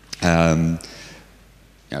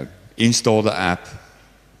install the app.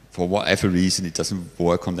 For whatever reason, it doesn't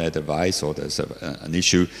work on their device or there's an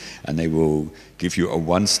issue, and they will give you a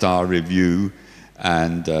 1-star review.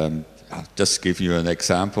 And I'll just give you an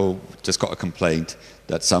example. Just got a complaint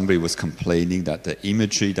that somebody was complaining that the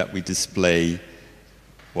imagery that we display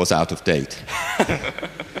was out of date.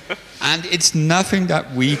 And it's nothing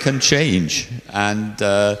that we can change. And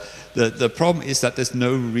the problem is that there's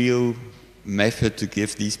no real method to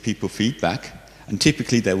give these people feedback. And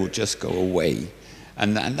typically they will just go away.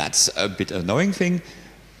 And that's a bit annoying thing.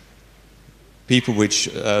 People which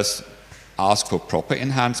ask for proper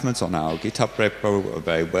enhancements on our GitHub repo are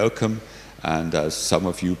very welcome, and as some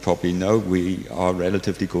of you probably know, we are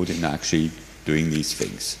relatively good in actually doing these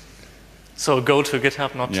things. So go to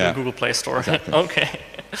GitHub, not to Google Play Store. Exactly. Okay.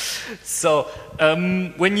 So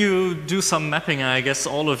when you do some mapping, I guess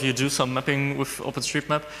all of you do some mapping with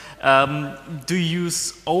OpenStreetMap, do you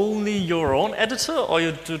use only your own editor, or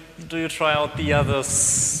do you try out the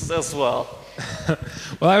others as well?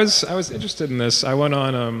 Well, I was interested in this. I went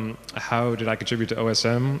on how did I contribute to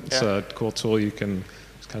OSM. It's a cool tool. You can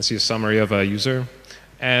kind of see a summary of a user.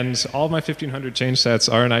 And all of my 1,500 change sets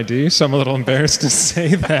are an ID, so I'm a little embarrassed to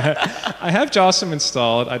say that. I have JOSM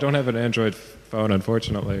installed. I don't have an Android phone,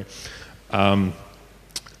 unfortunately. But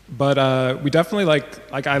we definitely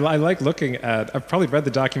I like looking at, I've probably read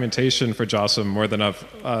the documentation for JOSM more than I've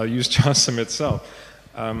used JOSM itself.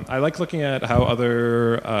 I like looking at how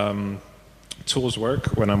other tools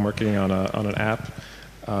work when I'm working on an app.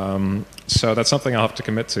 So that's something I'll have to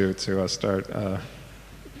commit to start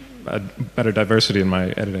a better diversity in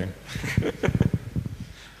my editing.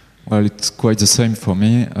 Well, it's quite the same for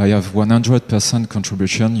me. I have 100%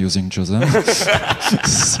 contribution using JOSM.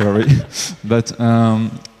 Sorry. But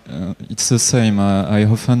it's the same. I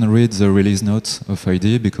often read the release notes of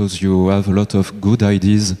ID because you have a lot of good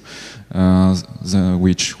ideas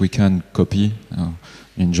which we can copy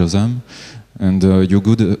in JOSM. And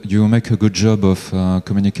you make a good job of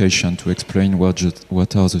communication to explain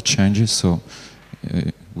what are the changes. So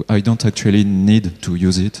I don't actually need to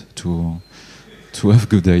use it to have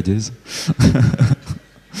good ideas.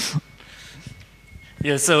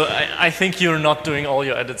 Yeah, so I think you're not doing all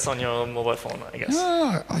your edits on your mobile phone, I guess.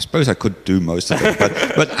 I suppose I could do most of it,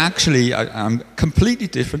 but actually I'm completely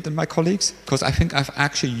different than my colleagues, because I think I've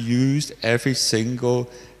actually used every single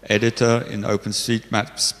editor in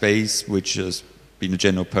OpenStreetMap space which has been a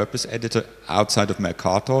general purpose editor outside of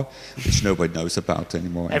Mercator, which nobody knows about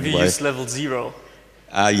anymore. Have you used level 0?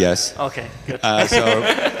 Yes. Okay, good. I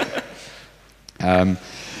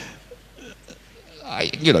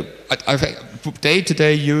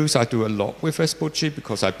day-to-day use, I do a lot with Vespucci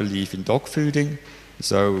because I believe in dog fooding.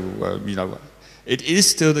 So, it is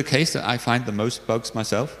still the case that I find the most bugs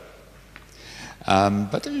myself.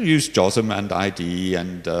 But I use JOSM and ID,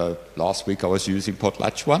 and last week I was using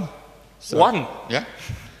Potlatch 1. So, one? Yeah.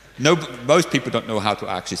 No, most people don't know how to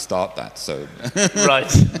actually start that. So.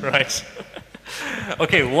 Right.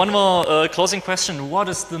 Okay, one more closing question. What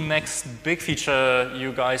is the next big feature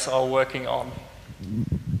you guys are working on?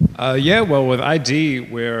 Well, with ID,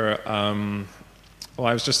 I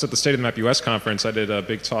was just at the State of the Map US conference. I did a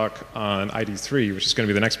big talk on ID3, which is going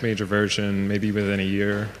to be the next major version, maybe within a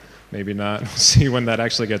year, maybe not. We'll see when that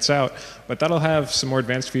actually gets out. But that'll have some more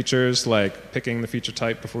advanced features, like picking the feature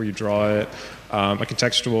type before you draw it, a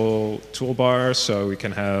contextual toolbar, so we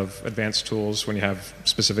can have advanced tools when you have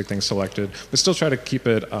specific things selected, but still try to keep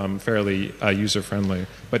it fairly user-friendly,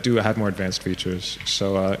 but do have more advanced features.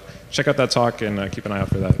 So check out that talk and keep an eye out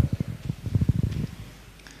for that.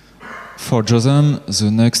 For JOSM, the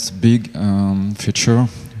next big feature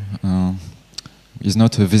is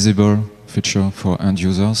not a visible feature for end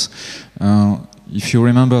users. If you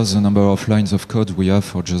remember the number of lines of code we have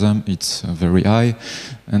for JOSM, it's very high,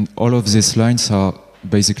 and all of these lines are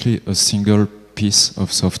basically a single piece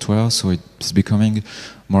of software, so it's becoming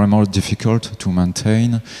more and more difficult to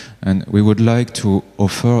maintain, and we would like to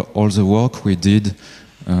offer all the work we did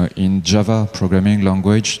in Java programming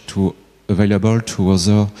language available to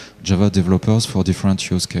other Java developers for different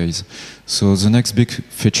use cases. So the next big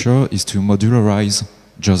feature is to modularize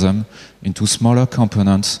JOSM into smaller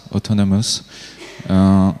components, autonomous,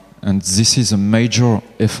 and this is a major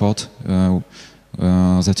effort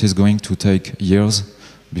that is going to take years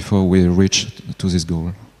before we reach to this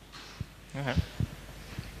goal. Okay.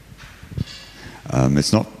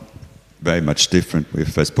 It's not very much different with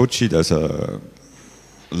Vespucci. There's a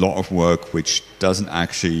lot of work which doesn't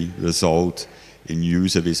actually result in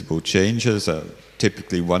user-visible changes.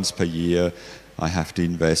 Typically once per year, I have to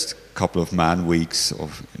invest a couple of man weeks, or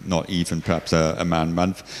not even perhaps a man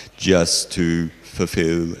month, just to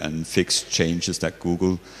fulfill and fix changes that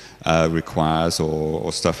Google requires,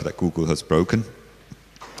 or stuff that Google has broken.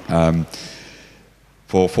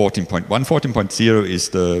 For 14.1, 14.0 is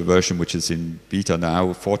the version which is in beta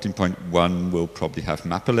now. 14.1 will probably have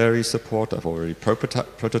mapillary support. I've already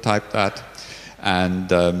prototyped that. And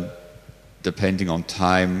depending on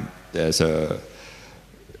time, there's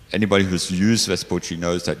anybody who's used Vespucci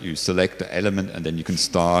knows that you select the element and then you can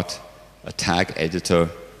start a tag editor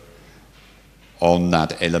on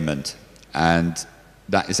that element. And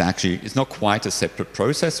that is actually, it's not quite a separate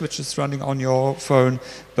process which is running on your phone,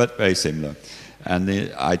 but very similar. And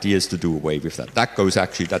the idea is to do away with that. That goes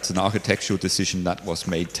actually, that's an architectural decision that was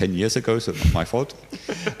made 10 years ago, so not my fault.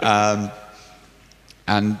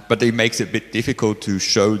 But it makes it a bit difficult to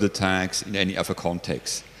show the tags in any other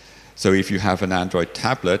context. So if you have an Android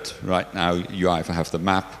tablet, right now you either have the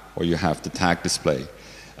map or you have the tag display.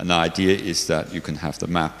 And the idea is that you can have the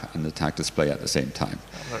map and the tag display at the same time.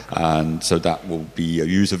 And so that will be a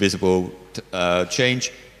user visible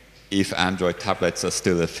change if Android tablets are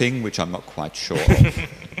still a thing, which I'm not quite sure of.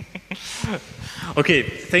 Okay,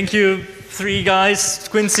 thank you, three guys,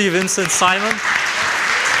 Quincy, Vincent, Simon.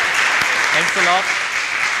 Thanks a lot.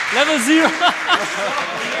 Level 0.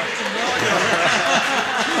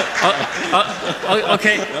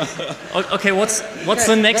 Okay, what's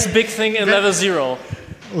the next big thing in level 0?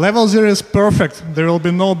 Level 0 is perfect. There will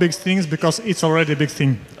be no big things because it's already a big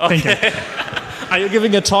thing. Okay. Thank you. Are you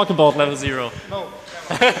giving a talk about level 0? No.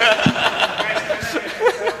 It's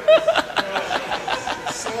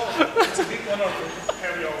a big honor to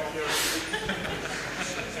have you all here.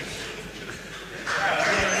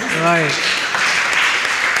 Right.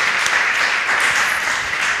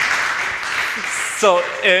 So,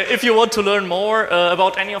 if you want to learn more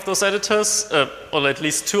about any of those editors, or at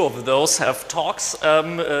least 2 of those have talks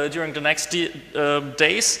during the next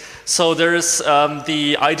days. So there is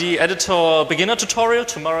the ID editor beginner tutorial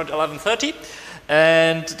tomorrow at 11:30.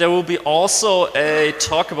 And there will be also a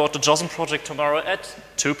talk about the JOSM project tomorrow at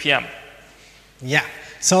 2 p.m. Yeah.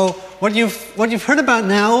 So what you've heard about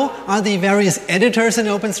now are the various editors in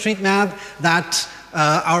OpenStreetMap that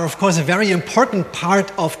are, of course, a very important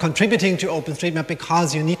part of contributing to OpenStreetMap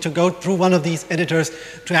because you need to go through one of these editors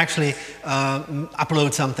to actually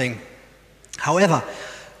upload something. However,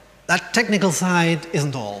 that technical side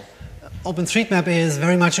isn't all. OpenStreetMap is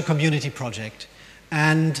very much a community project.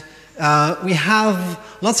 And we have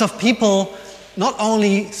lots of people not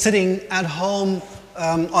only sitting at home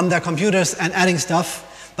on their computers and adding stuff,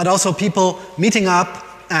 but also people meeting up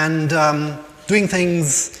and doing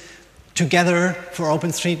things together for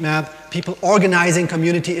OpenStreetMap, people organizing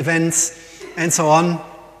community events, and so on.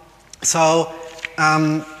 So,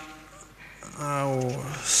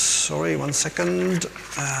 sorry, 1 second.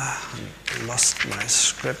 Lost my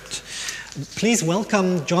script. Please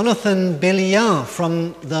welcome Jonathan Bellien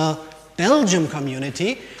from the Belgium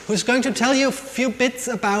community, who's going to tell you a few bits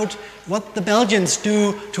about what the Belgians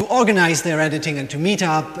do to organize their editing and to meet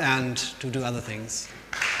up and to do other things.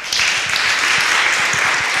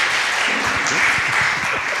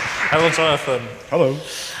 Hello, Jonathan. Hello.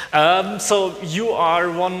 So you are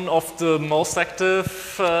one of the most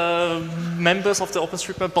active members of the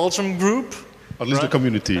OpenStreetMap Belgium group. At least right? the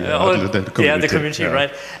community. Yeah, the community, yeah.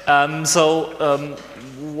 right.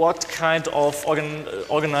 What kind of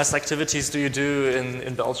organized activities do you do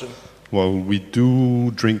in Belgium? Well, we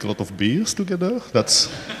do drink a lot of beers together. That's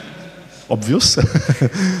obvious.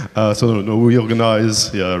 We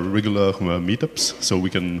organize regular meetups, so we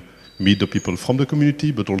can meet the people from the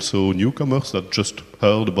community, but also newcomers that just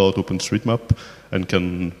heard about OpenStreetMap and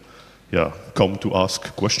can come to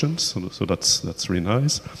ask questions. So that's really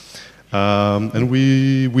nice. And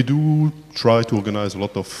we do try to organize a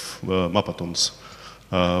lot of mapathons.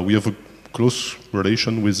 We have a close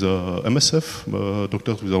relation with MSF,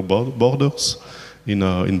 Doctors Without Borders,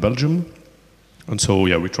 in Belgium. And so,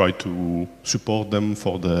 we try to support them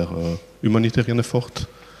for their humanitarian effort.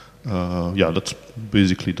 That's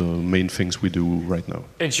basically the main things we do right now.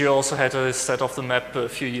 And you also had a set of the map a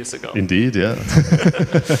few years ago. Indeed, yeah.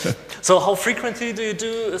 So how frequently do you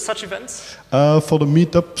do such events? For the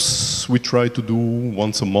meetups, we try to do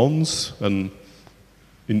once a month and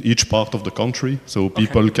in each part of the country, so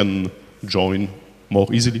people can join more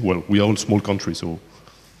easily. Well, we are a small country, so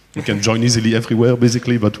we can join easily everywhere,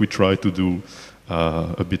 basically, but we try to do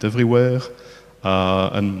a bit everywhere.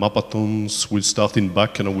 And mapathons will start in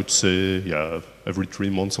back, and I would say, every 3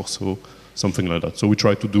 months or so, something like that. So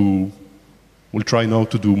we'll try now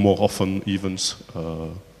to do more often events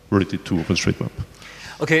related to OpenStreetMap.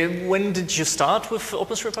 Okay, when did you start with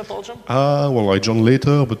OpenStreetMap Belgium? Well, I joined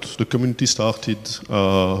later, but the community started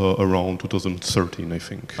around 2013, I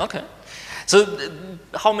think. Okay. So,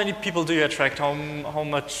 how many people do you attract? How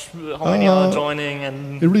many are joining?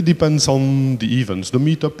 And it really depends on the events. The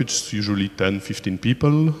meetup, it's usually 10, 15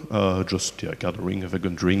 people, just gathering, having a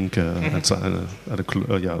drink, and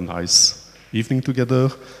a nice evening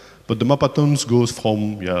together. But the mapathons goes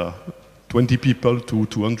from 20 people to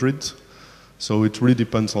 200. So it really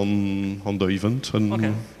depends on the event,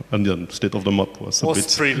 and the state of the map was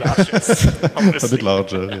pretty large, a bit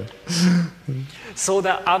larger. Yeah. So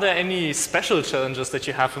are there any special challenges that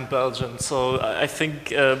you have in Belgium? So I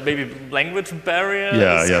think maybe language barrier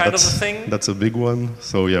is kind of a thing? That's a big one.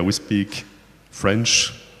 So we speak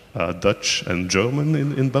French, Dutch and German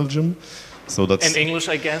in Belgium. So that's in English,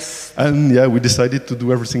 I guess. And yeah, we decided to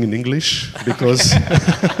do everything in English because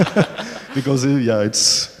because yeah,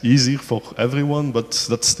 it's easier for everyone, but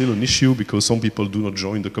that's still an issue because some people do not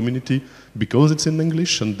join the community because it's in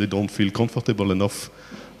English and they don't feel comfortable enough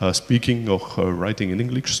speaking or writing in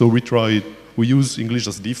English. So we use English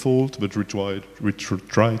as default, but we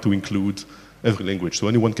try to include every language. So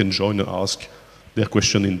anyone can join and ask their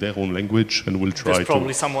question in their own language, and we'll try. There's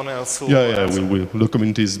probably someone else who. Yeah, the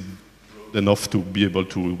community is enough to be able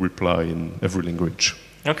to reply in every language.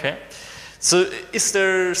 Okay. So is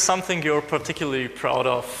there something you're particularly proud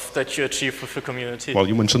of that you achieved with the community? Well,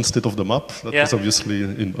 you mentioned State of the Map. That was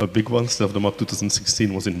obviously a big one. State of the Map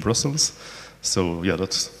 2016 was in Brussels. So yeah,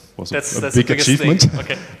 that was a big achievement.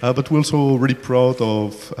 Okay. But we're also really proud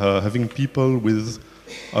of having people with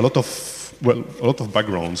a lot of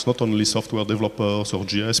backgrounds, not only software developers or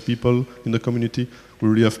GIS people in the community. We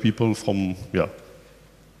really have people from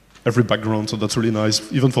every background, so that's really nice,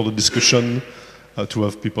 even for the discussion, to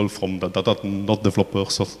have people from that are not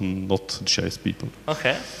developers or not GIS people.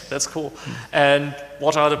 Okay, that's cool. And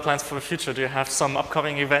what are the plans for the future? Do you have some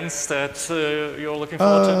upcoming events that you're looking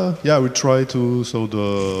forward to? Yeah, we try to, so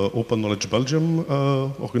the Open Knowledge Belgium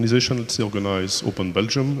organization, let's say, organize Open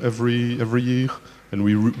Belgium every year, and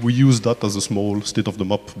we use that as a small State of the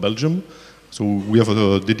Map Belgium. So we have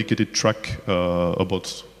a dedicated track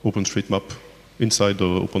about OpenStreetMap inside the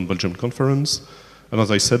Open Belgium conference. And as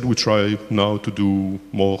I said, we try now to do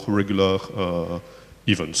more regular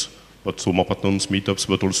events, but so mappathons, meetups,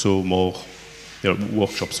 but also more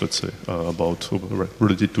workshops, let's say,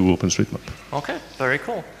 related to OpenStreetMap. Okay, very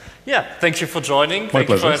cool. Yeah, thank you for joining. My pleasure.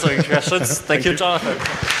 Thank you for answering questions. Thank you, Jonathan.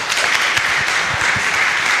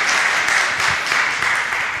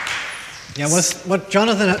 Yeah, what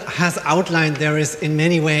Jonathan has outlined there is in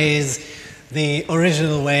many ways the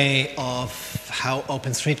original way of how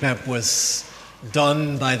OpenStreetMap was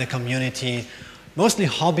done by the community. Mostly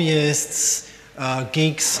hobbyists,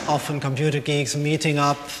 geeks, often computer geeks, meeting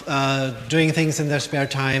up, doing things in their spare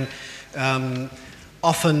time,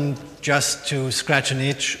 often just to scratch an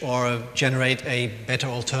itch or generate a better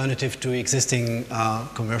alternative to existing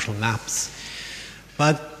commercial maps.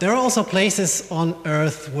 But there are also places on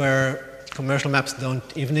Earth where commercial maps don't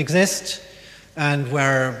even exist, and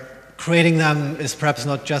where creating them is perhaps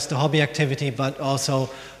not just a hobby activity, but also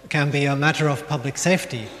can be a matter of public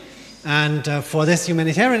safety. And for this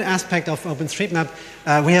humanitarian aspect of OpenStreetMap,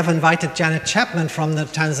 we have invited Janet Chapman from the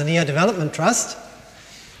Tanzania Development Trust,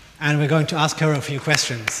 and we're going to ask her a few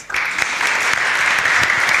questions.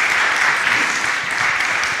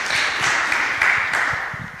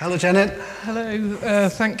 Hello, Janet. Hello,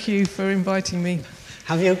 thank you for inviting me.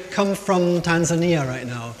 Have you come from Tanzania right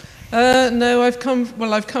now? No, I've come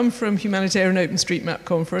from Humanitarian OpenStreetMap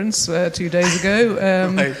conference 2 days ago.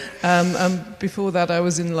 Right. Before that, I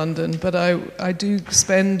was in London, but I do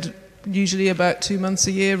spend usually about 2 months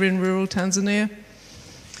a year in rural Tanzania.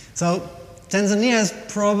 So Tanzania is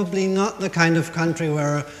probably not the kind of country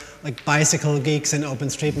where like bicycle geeks in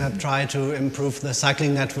OpenStreetMap try to improve the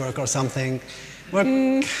cycling network or something. What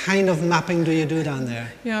kind of mapping do you do down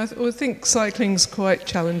there? Yeah, I think cycling's quite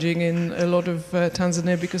challenging in a lot of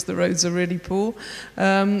Tanzania because the roads are really poor.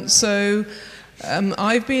 I've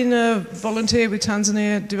been a volunteer with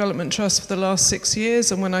Tanzania Development Trust for the last 6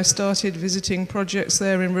 years, and when I started visiting projects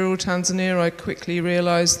there in rural Tanzania, I quickly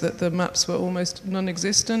realized that the maps were almost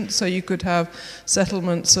non-existent, so you could have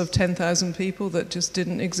settlements of 10,000 people that just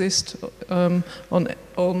didn't exist on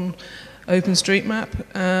OpenStreetMap,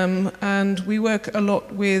 and we work a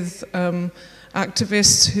lot with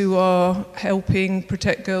activists who are helping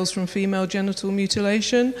protect girls from female genital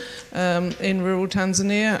mutilation in rural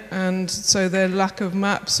Tanzania, and so their lack of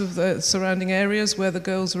maps of the surrounding areas where the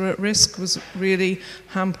girls were at risk was really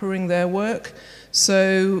hampering their work.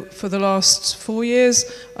 So for the last 4 years,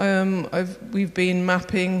 we've been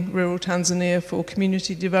mapping rural Tanzania for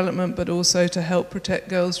community development, but also to help protect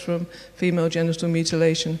girls from female genital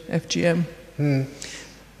mutilation, FGM.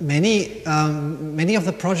 Many of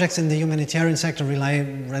the projects in the humanitarian sector rely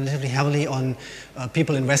relatively heavily on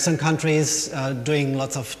people in Western countries doing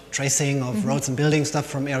lots of tracing of roads and building stuff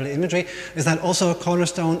from aerial imagery. Is that also a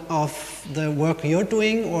cornerstone of the work you're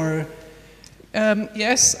doing, or?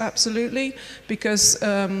 Yes, absolutely, because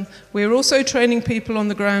we're also training people on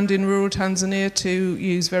the ground in rural Tanzania to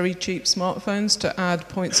use very cheap smartphones to add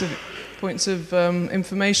points of points of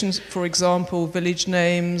information, for example, village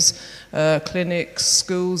names, clinics,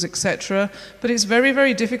 schools, etc. But it's very,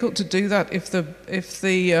 very difficult to do that if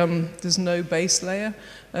there's no base layer.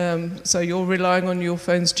 So you're relying on your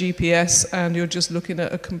phone's GPS and you're just looking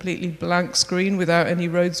at a completely blank screen without any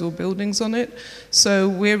roads or buildings on it. So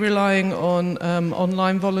we're relying on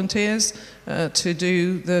online volunteers to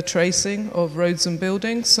do the tracing of roads and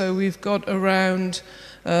buildings. So we've got around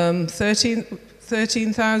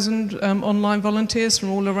 13,000 online volunteers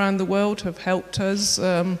from all around the world have helped us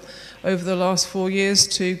over the last 4 years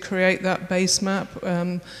to create that base map.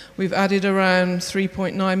 We've added around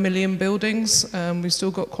 3.9 million buildings. We've still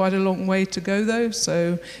got quite a long way to go though,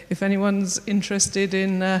 so if anyone's interested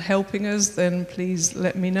in helping us, then please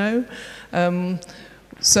let me know.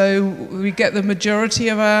 So we get the majority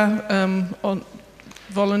of our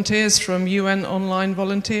volunteers from UN online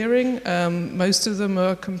volunteering. Most of them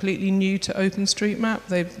are completely new to OpenStreetMap.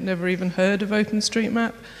 They've never even heard of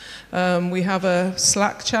OpenStreetMap. We have a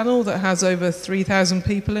Slack channel that has over 3,000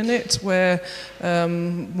 people in it, where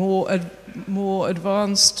more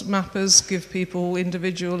advanced mappers give people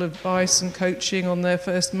individual advice and coaching on their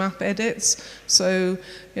first map edits. So,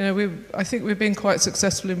 you know, I think we've been quite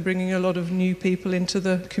successful in bringing a lot of new people into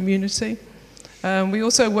the community. We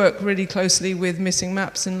also work really closely with Missing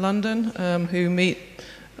Maps in London, who meet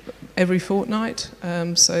every fortnight.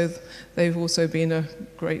 So they've also been a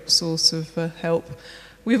great source of help.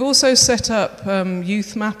 We've also set up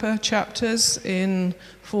youth mapper chapters in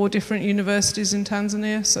 4 different universities in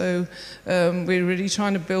Tanzania, so we're really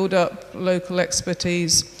trying to build up local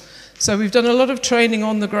expertise. So we've done a lot of training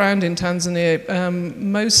on the ground in Tanzania,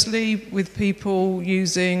 mostly with people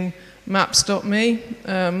using maps.me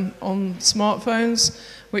on smartphones,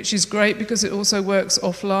 which is great because it also works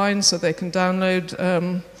offline, so they can download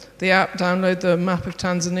the app, download the map of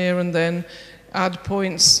Tanzania, and then add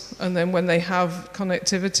points, and then when they have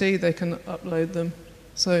connectivity, they can upload them.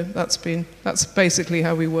 So that's basically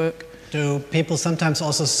how we work. Do people sometimes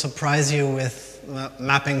also surprise you with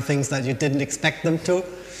mapping things that you didn't expect them to?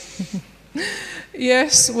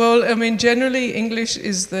 Yes, well, I mean, generally English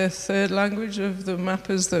is the 3rd language of the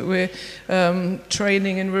mappers that we're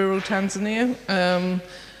training in rural Tanzania.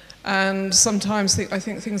 And sometimes I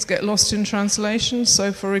think things get lost in translation.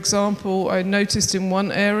 So, for example, I noticed in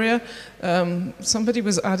one area, somebody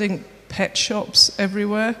was adding pet shops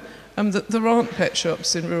everywhere. There aren't pet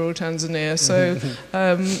shops in rural Tanzania. So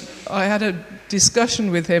I had a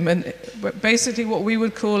discussion with him, and basically what we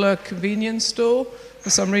would call a convenience store,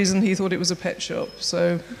 for some reason he thought it was a pet shop.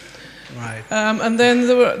 So, right. And then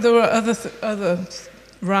there were other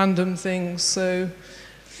random things. So,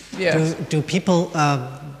 yeah. Do people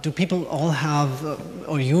all have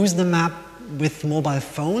or use the map with mobile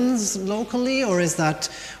phones locally, or is that,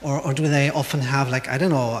 or do they often have, like, I don't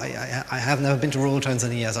know, I have never been to rural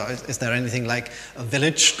Tanzania, so is there anything like a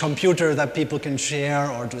village computer that people can share,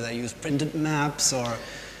 or do they use printed maps, or?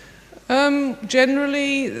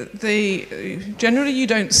 Generally you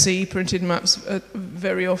don't see printed maps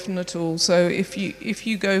very often at all. So if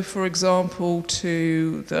you go, for example,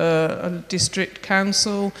 to the district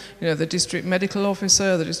council, you know, the district medical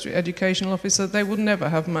officer, the district educational officer, they would never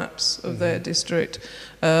have maps of their district.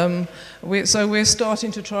 So we're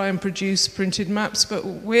starting to try and produce printed maps, but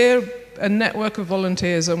we're a network of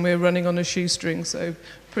volunteers and we're running on a shoestring. So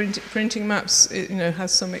printing maps,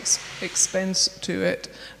 has some expense to it,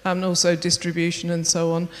 and also distribution and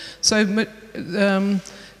so on. So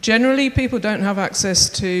generally, people don't have access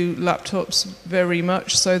to laptops very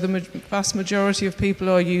much. So the vast majority of people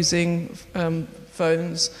are using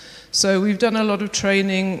phones. So we've done a lot of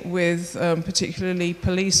training with particularly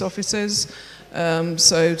police officers,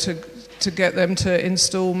 so to get them to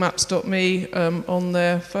install maps.me on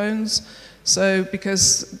their phones. So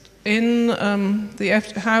because in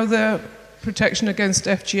how the protection against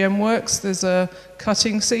FGM works, there's a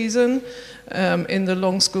cutting season in the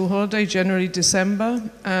long school holiday, generally December,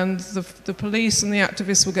 and the police and the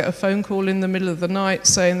activists will get a phone call in the middle of the night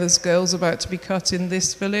saying there's girls about to be cut in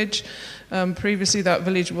this village. Previously that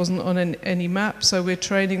village wasn't on any map, so we're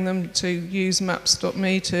training them to use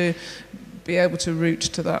maps.me to be able to route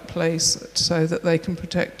to that place so that they can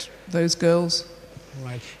protect those girls.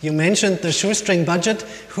 Right. You mentioned the shoestring budget.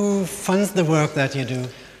 Who funds the work that you do?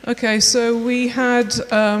 Okay, so we had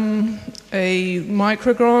a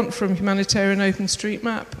micro grant from Humanitarian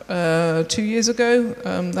OpenStreetMap 2 years ago.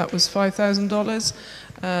 That was $5,000.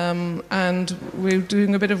 And we're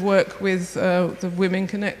doing a bit of work with the Women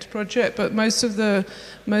Connect project, but most of the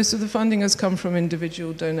funding has come from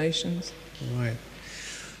individual donations. Right.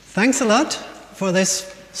 Thanks a lot for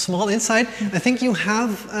this small insight. I think you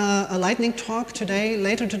have a lightning talk today,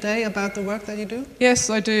 later today, about the work that you do? Yes,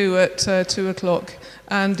 I do at 2 o'clock.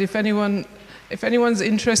 And if anyone's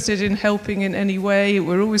interested in helping in any way,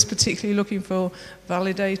 we're always particularly looking for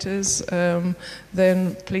validators,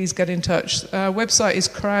 then please get in touch. Our website is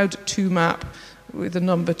crowd2map with the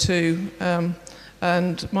number 2.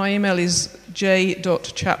 And my email is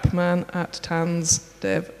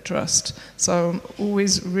j.chapman@TANS.devTrust. So I'm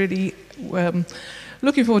always really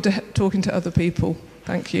looking forward to talking to other people.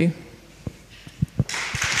 Thank you.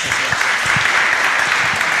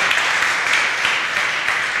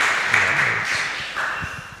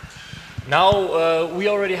 Now, we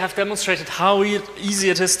already have demonstrated how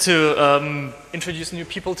easy it is to introduce new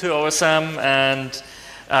people to OSM, and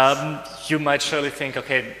you might surely think,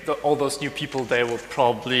 okay, all those new people, they will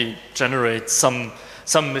probably generate some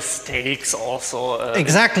mistakes also.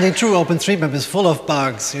 Exactly true. OpenStreetMap is full of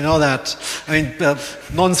bugs. You know that. I mean,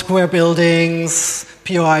 non-square buildings,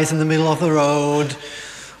 POIs in the middle of the road,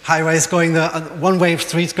 highways going one-way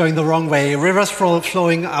streets going the wrong way, rivers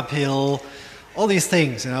flowing uphill. All these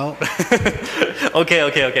things, you know.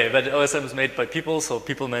 Okay. But OSM is made by people, so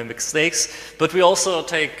people make mistakes. But we also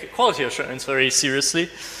take quality assurance very seriously.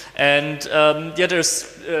 And yeah, there's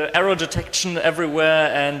error detection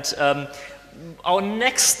everywhere. And our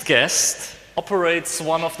next guest operates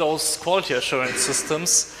one of those quality assurance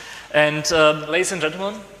systems. And ladies and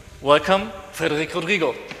gentlemen, welcome, Frederic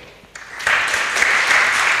Rodrigo.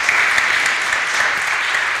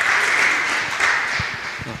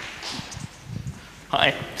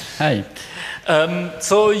 Hi. Hi.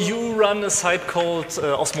 So you run a site called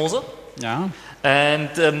Osmose. Yeah. And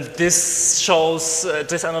this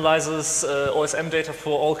analyzes OSM data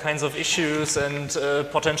for all kinds of issues and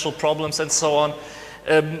potential problems and so on.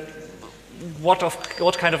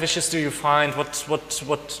 What kind of issues do you find? What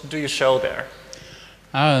do you show there?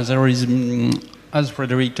 There is, as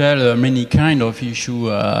Frederic told, many kind of issue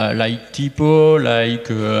like typo, like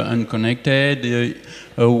unconnected.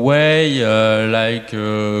 Way like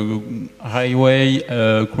highway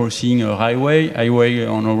crossing a highway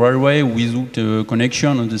on a railway without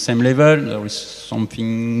connection on the same level. There is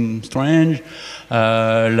something strange,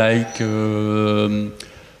 like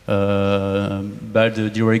bad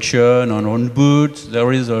direction on round boot.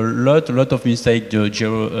 There is a lot of mistake,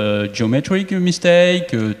 geometric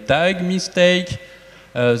mistake, tag mistake.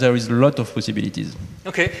 There is a lot of possibilities.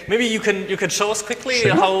 Okay, maybe you can show us quickly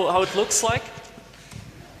Sure. how it looks like.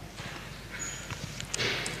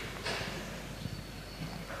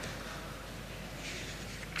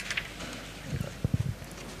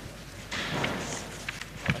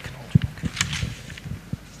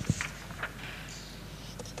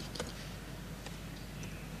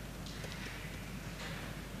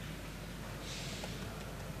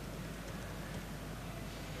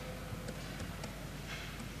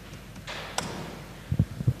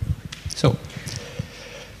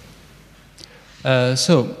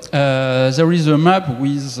 There is a map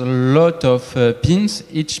with a lot of pins.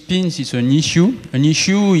 Each pin is an issue. An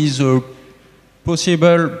issue is a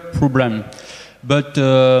possible problem, but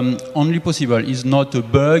only possible. It's not a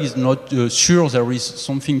bug. It's not sure there is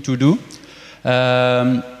something to do.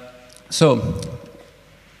 I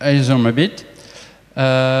zoom a bit,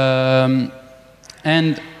 and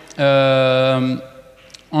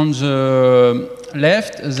on the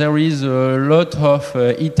left there is a lot of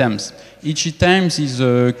items. Each item is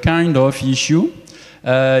a kind of issue.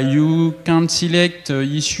 You can select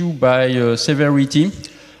issue by severity.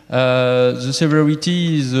 The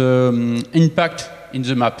severity is impact in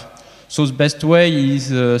the map. So the best way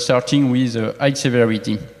is starting with high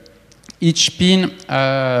severity. Each pin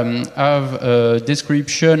have a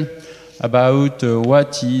description about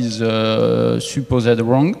what is supposed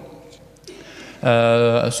wrong.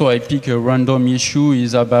 So I pick a random issue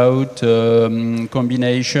is about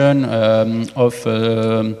combination of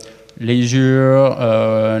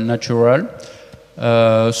leisure, natural.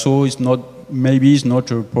 So it's not, maybe it's not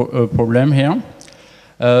a problem here.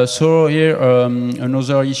 So here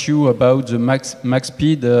another issue about the max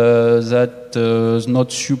speed that is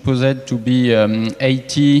not supposed to be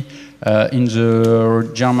 80 in the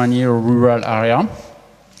Germany rural area.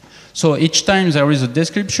 So each time there is a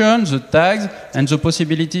description, the tags, and the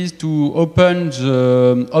possibilities to open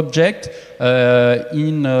the object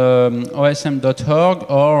in osm.org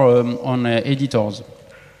or on editors.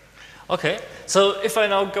 Okay, So if I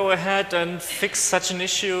now go ahead and fix such an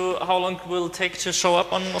issue, how long will it take to show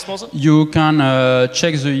up on Osmosa? You can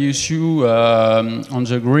check the issue on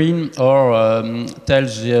the green or tell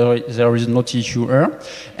there is not issue here.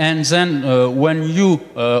 And then when you,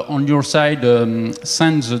 on your side,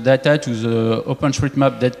 send the data to the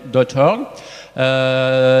OpenStreetMap.org,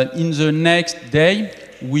 in the next day,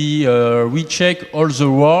 we recheck all the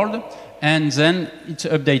world and then it's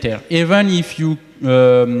updated. Even if you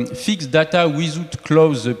fix data without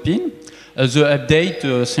close the pin, the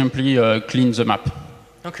update simply cleans the map.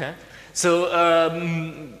 Okay. So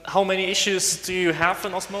how many issues do you have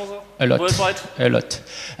in Osmosa? A lot. Worldwide? A lot.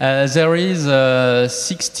 There is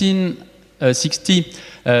 60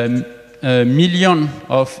 million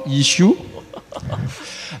of issue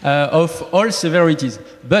of all severities.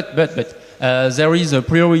 But there is a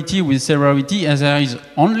priority with severity, and there is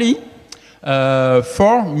only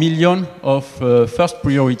 4 million of first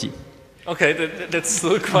priority. Okay, that's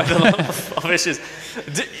still quite a lot of issues.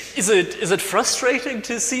 Is it frustrating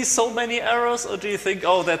to see so many errors, or do you think,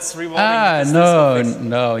 oh, that's rewarding?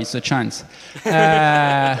 No, it's a chance.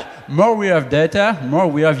 More we have data, more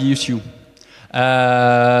we have issue.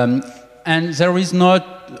 And there is not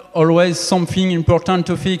always something important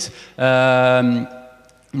to fix.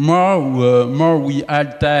 More we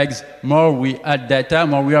add tags, more we add data,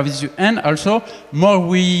 more we have issue, and also more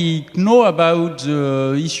we know about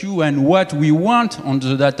the issue and what we want on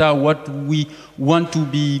the data, what we want to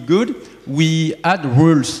be good, we add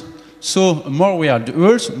rules. So more we add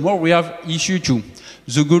rules, more we have issue too.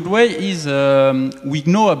 The good way is we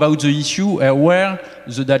know about the issue where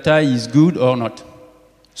the data is good or not.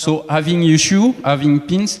 So having issue, having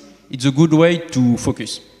pins, it's a good way to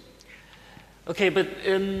focus. Okay, but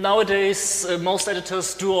nowadays most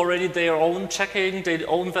editors do already their own checking, their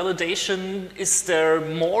own validation. Is there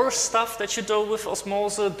more stuff that you do with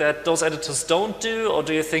Osmosa that those editors don't do, or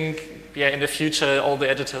do you think, yeah, in the future all the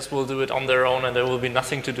editors will do it on their own and there will be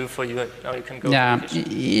nothing to do for you? Now you can go. Yeah,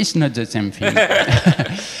 it's not the same thing.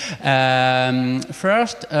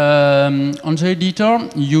 First, on the editor,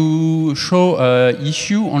 you show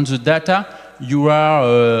issue on the data you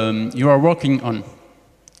are working on.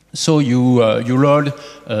 So you load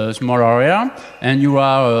a small area, and you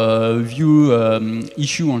are view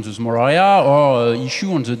issue on the small area or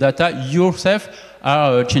issue on the data yourself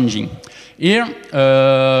are changing. Here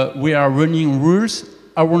we are running rules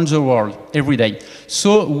around the world every day.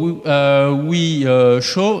 So we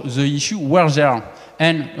show the issue where they are,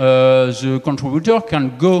 and the contributor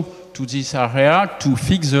can go to this area to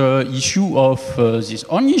fix the issue of this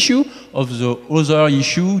own issue, of the other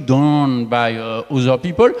issue done by other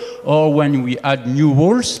people, or when we add new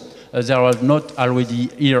rules that are not already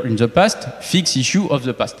here in the past, fix issue of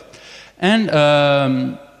the past. And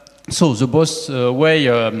so the both way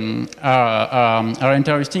are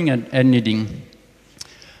interesting and needing.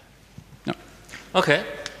 No. Okay.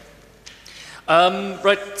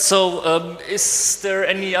 Right, so is there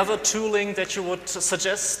any other tooling that you would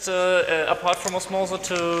suggest apart from Osmosa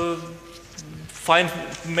to find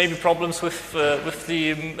maybe problems with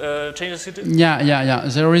the changes you did? Yeah.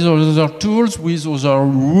 There is other tools with other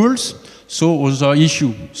rules, so other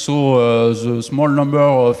issue. So the small number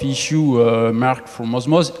of issue marked from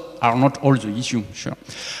Osmosa are not all the issue, sure.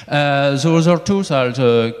 The other tools are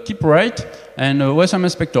the keep rate and OSM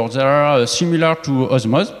inspector. They are similar to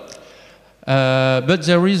Osmosa. But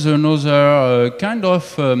there is another kind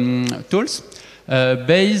of tools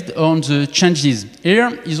based on the changes.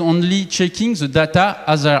 Here is only checking the data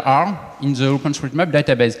as they are in the OpenStreetMap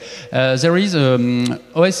database. There is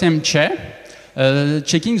OSM chair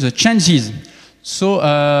checking the changes. So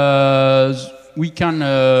we can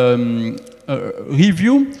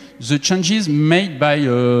review the changes made by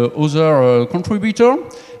other contributor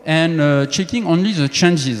and checking only the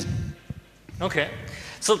changes. Okay.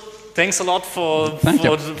 So thanks a lot for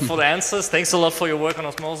the answers. Thanks a lot for your work on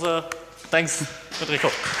Osmosa. Thanks, Federico.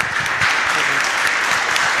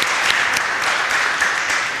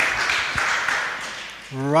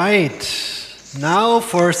 Right. Now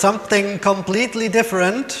for something completely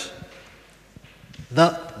different,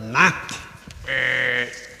 the map.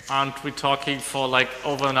 Aren't we talking for like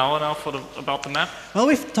over an hour now about the map? Well,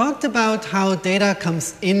 we've talked about how data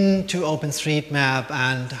comes into OpenStreetMap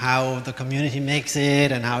and how the community makes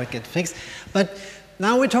it and how it gets fixed. But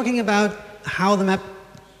now we're talking about how the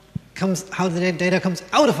data comes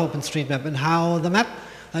out of OpenStreetMap and how the map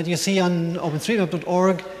that you see on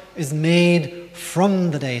OpenStreetMap.org is made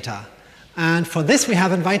from the data. And for this, we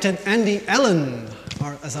have invited Andy Allen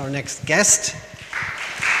as our next guest.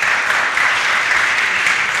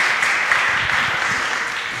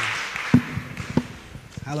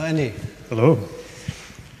 Hello, Andy. Hello.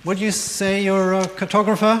 Would you say you're a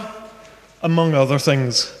cartographer? Among other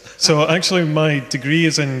things. So actually my degree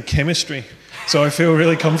is in chemistry. So I feel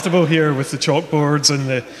really comfortable here with the chalkboards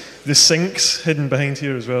and the sinks hidden behind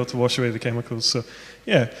here as well to wash away the chemicals. So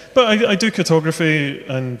yeah, but I do cartography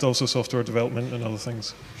and also software development and other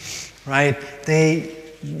things. Right.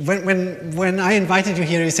 When I invited you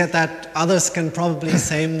here, you said that others can probably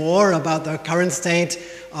say more about the current state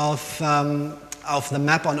of the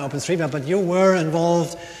map on OpenStreetMap, but you were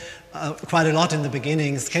involved quite a lot in the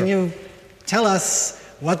beginnings. Can you tell us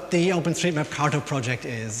what the OpenStreetMap Carto project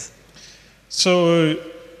is? So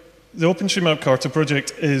the OpenStreetMap Carto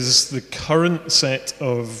project is the current set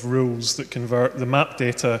of rules that convert the map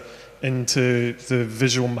data into the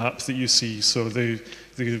visual map that you see, so the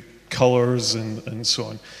colors and so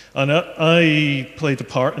on. And I played a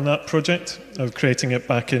part in that project of creating it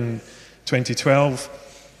back in 2012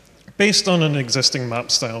 based on an existing map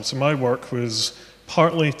style. So my work was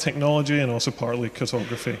partly technology and also partly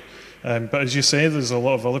cartography. But as you say, there's a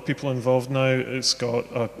lot of other people involved now. It's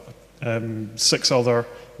got 6 other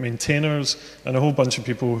maintainers and a whole bunch of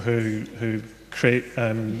people who create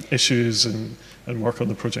issues and work on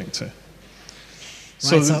the project too.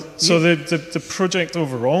 So, right, so the project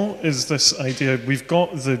overall is this idea, we've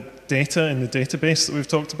got the data in the database that we've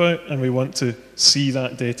talked about, and we want to see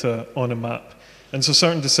that data on a map. And so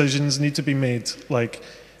certain decisions need to be made, like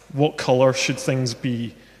what color should things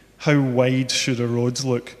be, how wide should a road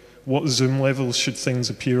look, what zoom levels should things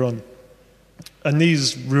appear on. And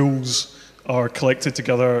these rules are collected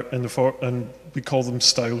together and we call them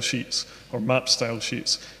style sheets, or map style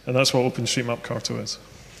sheets. And that's what OpenStreetMap Carto is.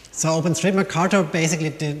 So OpenStreetMap Carto basically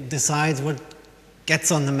decides what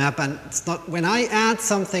gets on the map, and it's not, when I add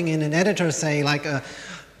something in an editor, say like a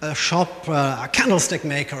shop, a candlestick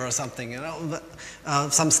maker or something, you know,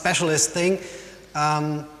 some specialist thing,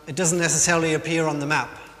 it doesn't necessarily appear on the map.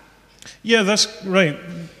 Yeah, that's right.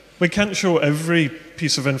 We can't show every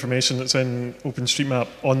piece of information that's in OpenStreetMap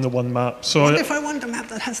on the one map. So what if I want a map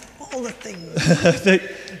that has all the things?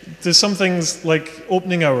 There's some things like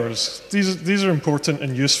opening hours. These are important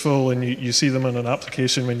and useful, and you see them in an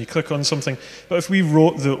application when you click on something. But if we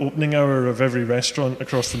wrote the opening hour of every restaurant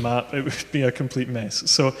across the map, it would be a complete mess.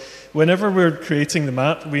 So whenever we're creating the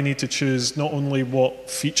map, we need to choose not only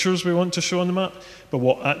what features we want to show on the map, but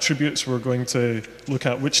what attributes we're going to look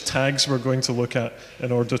at, which tags we're going to look at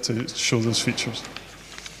in order to show those features.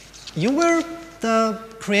 You were the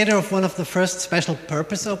creator of one of the first special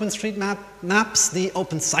purpose OpenStreetMap maps, the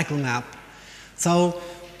OpenCycleMap. So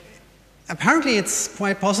apparently it's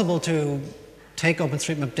quite possible to take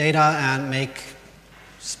OpenStreetMap data and make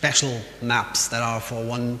special maps that are for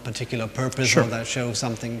one particular purpose. Sure. Or that show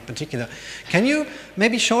something particular. Can you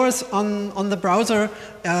maybe show us on the browser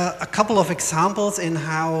a couple of examples in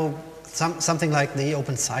how something like the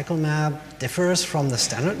OpenCycleMap differs from the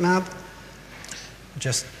standard map?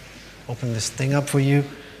 Just open this thing up for you.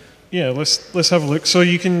 Yeah, let's have a look. So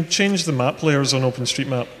you can change the map layers on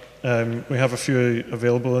OpenStreetMap. We have a few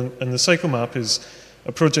available, and the cycle map is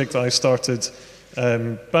a project that I started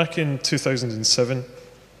back in 2007.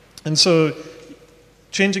 And so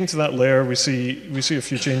changing to that layer, we see a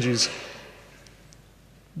few changes.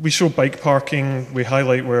 We show bike parking, we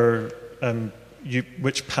highlight where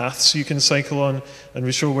which paths you can cycle on, and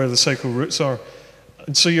we show where the cycle routes are.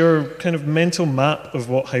 And so your kind of mental map of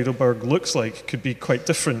what Heidelberg looks like could be quite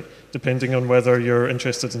different depending on whether you're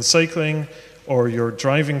interested in cycling or you're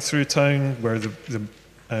driving through town where the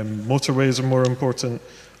motorways are more important,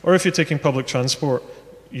 or if you're taking public transport,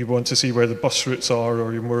 you want to see where the bus routes are,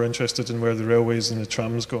 or you're more interested in where the railways and the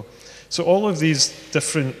trams go. So all of these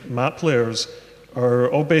different map layers are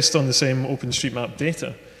all based on the same OpenStreetMap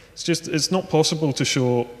data. It's not possible to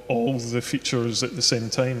show all the features at the same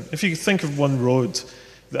time. If you think of one road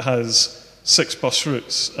that has 6 bus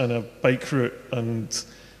routes and a bike route and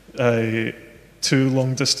 2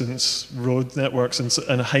 long-distance road networks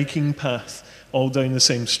and a hiking path all down the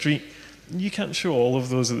same street, you can't show all of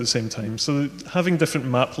those at the same time. So having different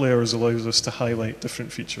map layers allows us to highlight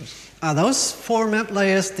different features. Are those 4 map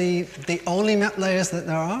layers the only map layers that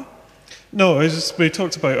there are? No, as we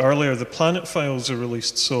talked about earlier, the planet files are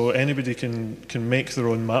released so anybody can make their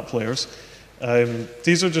own map layers.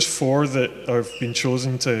 These are just 4 that have been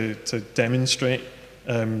chosen to demonstrate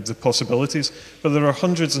the possibilities, but there are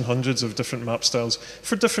hundreds and hundreds of different map styles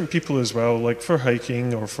for different people as well, like for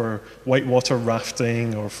hiking or for whitewater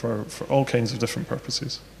rafting or for all kinds of different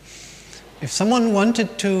purposes. If someone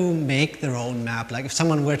wanted to make their own map, like if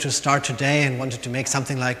someone were to start today and wanted to make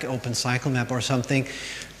something like OpenCycleMap or something,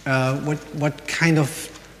 what kind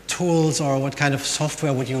of tools or what kind of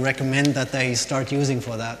software would you recommend that they start using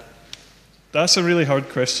for that? That's a really hard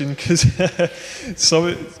question because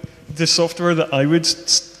the software that I would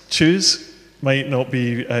choose might not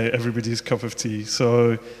be everybody's cup of tea.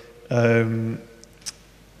 So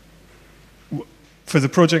for the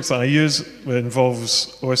projects that I use, it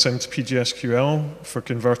involves OSM to PGSQL for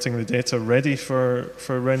converting the data ready for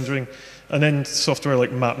rendering. And then software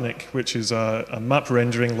like Mapnik, which is a map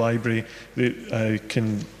rendering library that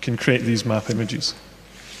can create these map images.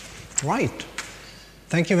 Right.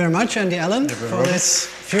 Thank you very much, Andy Allen, for this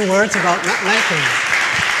few words about map making.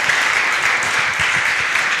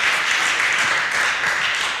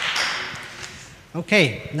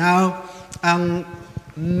 Okay, now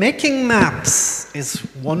making maps is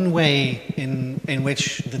one way in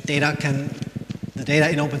which the data in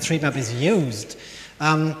OpenStreetMap is used.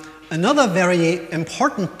 Another very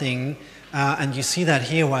important thing, and you see that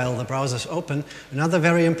here while the browser is open, another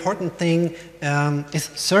very important thing is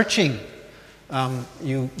searching.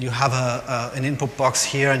 You have an input box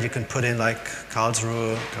here, and you can put in like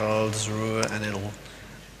Karlsruhe, and it'll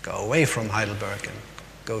go away from Heidelberg and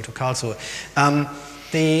go to Karlsruhe.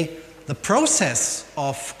 The process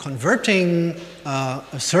of converting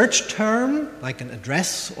a search term, like an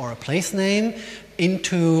address or a place name,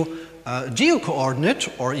 into a geocoordinate,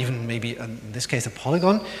 or even maybe in this case a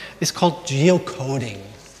polygon, is called geocoding.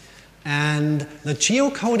 And the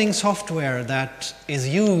geocoding software that is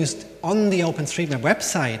used on the OpenStreetMap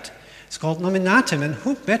website is called Nominatim. And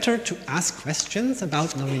who better to ask questions about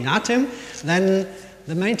Nominatim than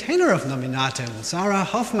the maintainer of Nominatim, Sarah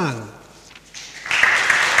Hoffman.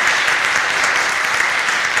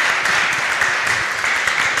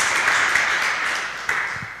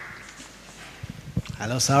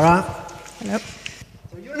 Hello, Sarah. Hello.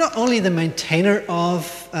 So you're not only the maintainer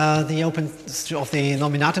of the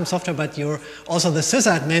Nominatim software, but you're also the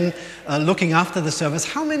sysadmin looking after the service.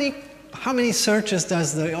 How many searches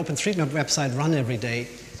does the OpenStreetMap website run every day?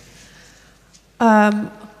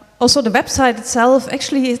 Also, the website itself,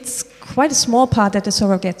 actually, it's quite a small part that the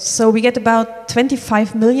server gets. So we get about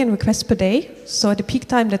 25 million requests per day. So at the peak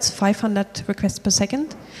time, that's 500 requests per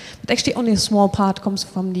second. But actually, only a small part comes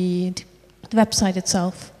from the website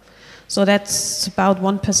itself. So that's about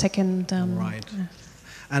 1 per second. Right.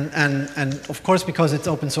 And of course, because it's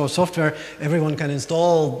open source software, everyone can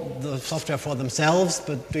install the software for themselves.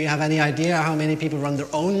 But do you have any idea how many people run their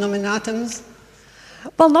own Nominatims?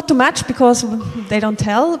 Well, not too much because they don't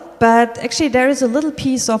tell. But actually, there is a little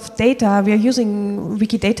piece of data. We are using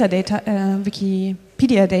Wikipedia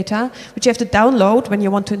data, which you have to download when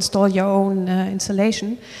you want to install your own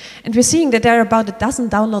installation. And we're seeing that there are about 12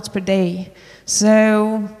 downloads per day.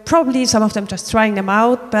 So probably some of them just trying them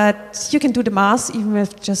out, but you can do the math even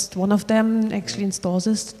if just one of them actually installs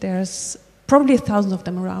it. There's probably 1,000 of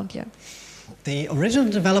them around, yeah. The original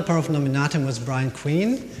developer of Nominatim was Brian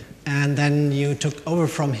Queen, and then you took over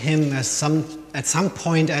from him at some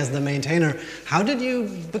point as the maintainer. How did you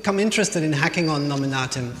become interested in hacking on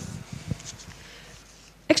Nominatim?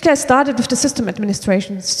 Actually, I started with the system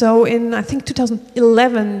administration. So in, I think,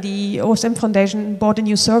 2011, the OSM Foundation bought a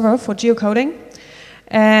new server for geocoding.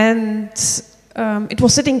 And it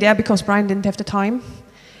was sitting there because Brian didn't have the time.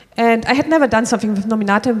 And I had never done something with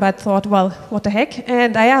Nominatim, but thought, well, what the heck?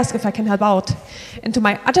 And I asked if I can help out. And to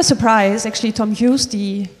my utter surprise, actually, Tom Hughes,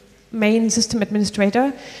 the main system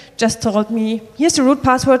administrator, just told me, here's the root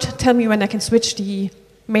password, tell me when I can switch the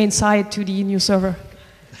main site to the new server.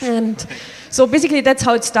 And so basically that's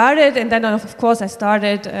how it started, and then of course I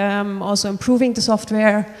started also improving the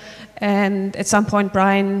software, and at some point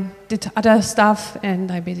Brian did other stuff,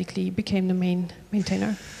 and I basically became the main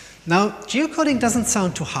maintainer. Now, geocoding doesn't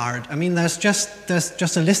sound too hard. I mean, there's just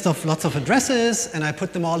a list of lots of addresses, and I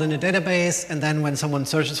put them all in a database, and then when someone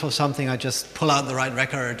searches for something, I just pull out the right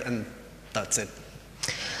record, and that's it.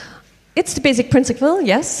 It's the basic principle,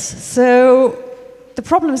 yes. So the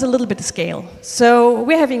problem is a little bit the scale. So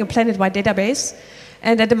we're having a planet-wide database,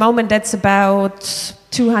 and at the moment that's about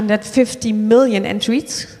 250 million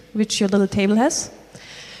entries, which your little table has.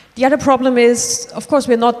 The other problem is, of course,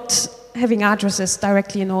 we're not having addresses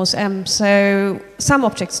directly in OSM. So some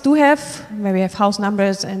objects do have, where we have house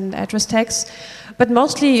numbers and address tags, but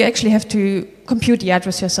mostly you actually have to compute the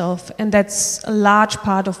address yourself, and that's a large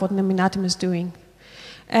part of what Nominatim is doing.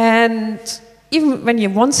 And even when you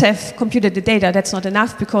once have computed the data, that's not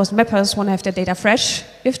enough, because mappers want to have their data fresh.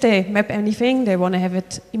 If they map anything, they want to have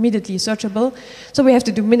it immediately searchable. So we have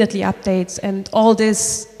to do minutely updates, and all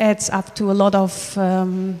this adds up to a lot of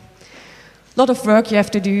work you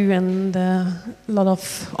have to do, and a lot of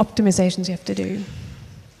optimizations you have to do.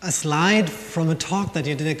 A slide from a talk that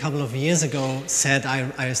you did a couple of years ago said,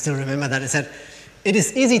 I still remember that, it said, it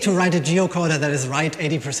is easy to write a geocoder that is right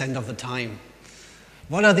 80% of the time.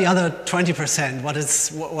 What are the other 20%?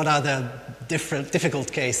 What are the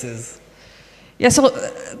difficult cases? Yeah, so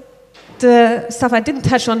the stuff I didn't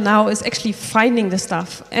touch on now is actually finding the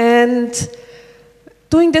stuff. And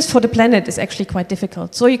doing this for the planet is actually quite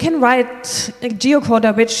difficult. So you can write a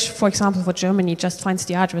geocoder which, for example, for Germany, just finds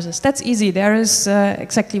the addresses. That's easy. There is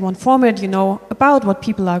exactly one format, you know about what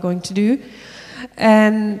people are going to do.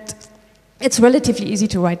 And it's relatively easy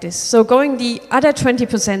to write this. So going the other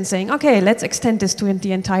 20% saying, okay, let's extend this to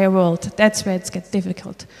the entire world, that's where it gets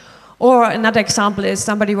difficult. Or another example is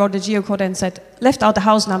somebody wrote a geocoder and said, left out the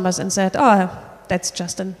house numbers and said, oh, that's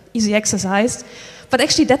just an easy exercise. But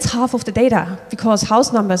actually, that's half of the data, because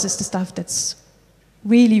house numbers is the stuff that's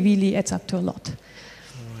really, really adds up to a lot.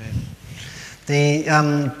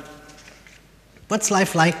 What's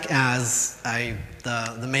life like as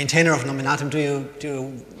the maintainer of Nominatum? Do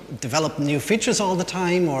you develop new features all the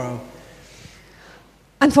time, or?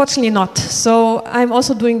 Unfortunately not. So I'm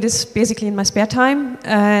also doing this basically in my spare time,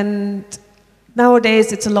 and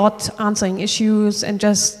nowadays it's a lot answering issues and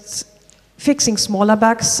just fixing smaller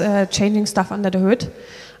bugs, changing stuff under the hood.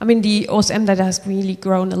 I mean, the OSM data has really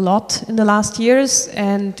grown a lot in the last years,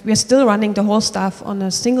 and we're still running the whole stuff on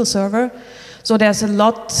a single server. So there's a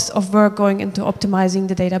lot of work going into optimizing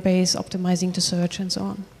the database, optimizing the search, and so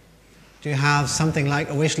on. Do you have something like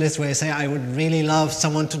a wish list where you say, I would really love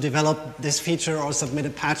someone to develop this feature or submit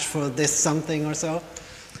a patch for this something or so?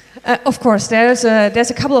 Of course, there's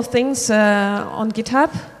a couple of things on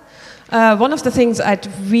GitHub. One of the things I'd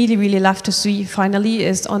really, really love to see finally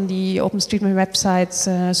is on the OpenStreetMap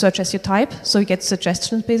website's search as you type. So you get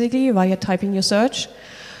suggestions basically while you're typing your search.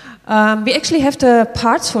 We actually have the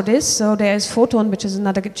parts for this. So there is Photon, which is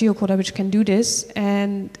another geocoder which can do this.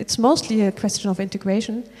 And it's mostly a question of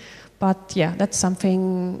integration. But yeah, that's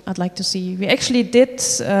something I'd like to see. We actually did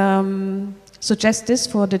suggest this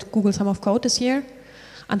for the Google Summer of Code this year.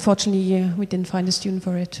 Unfortunately, we didn't find a student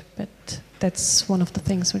for it, but that's one of the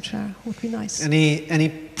things which would be nice. Any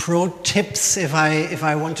pro tips if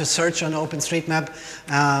I want to search on OpenStreetMap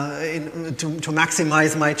to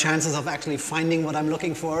maximize my chances of actually finding what I'm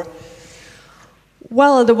looking for?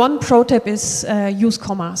 Well, the one pro tip is use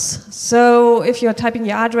commas. So if you're typing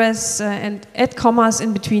your address and add commas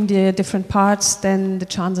in between the different parts, then the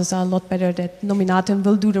chances are a lot better that Nominatum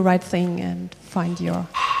will do the right thing and find your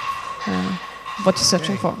what you're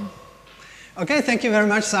searching for. Okay, thank you very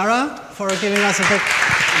much, Sarah, for giving us a bit.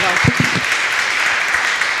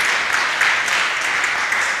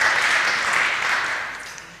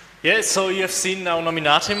 Yeah, so you have seen now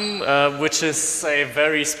Nominatum, which is a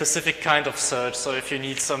very specific kind of search. So if you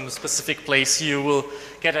need some specific place, you will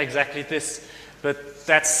get exactly this. But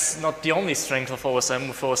that's not the only strength of OSM.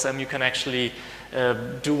 With OSM, you can actually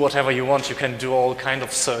do whatever you want. You can do all kind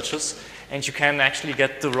of searches, and you can actually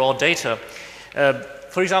get the raw data.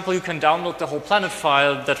 For example, you can download the whole planet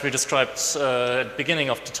file that we described at the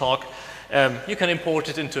beginning of the talk. You can import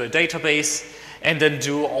it into a database and then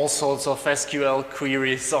do all sorts of SQL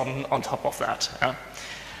queries on top of that. Yeah?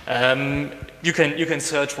 You can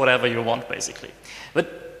search whatever you want, basically.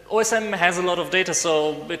 But OSM has a lot of data,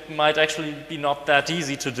 so it might actually be not that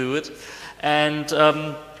easy to do it. And,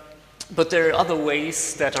 but there are other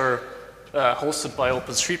ways that are hosted by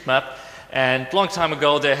OpenStreetMap. And a long time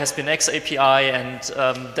ago, there has been XAPI, and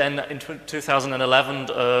then in 2011,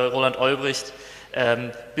 Roland Olbricht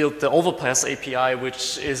built the Overpass API,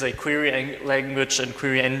 which is a query language and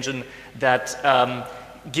query engine that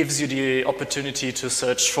gives you the opportunity to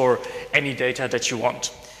search for any data that you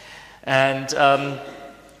want. And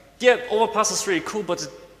yeah, Overpass is really cool, but it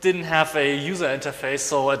didn't have a user interface,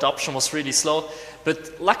 so adoption was really slow.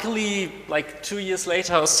 But luckily, like 2 years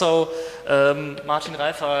later or so, Martin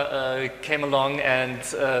Reifer came along and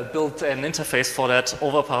built an interface for that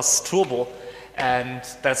Overpass Turbo, and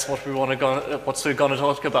that's what we're going to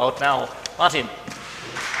talk about now. Martin.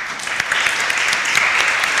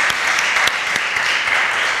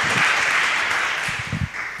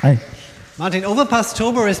 Hi. Martin, Overpass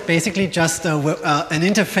Turbo is basically just an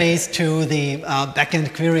interface to the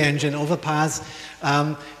backend query engine Overpass.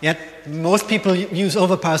 Yet most people use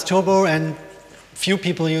Overpass Turbo and few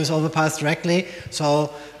people use Overpass directly.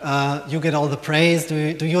 So you get all the praise.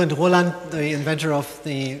 Do you and Roland, the inventor of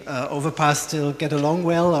the Overpass, still get along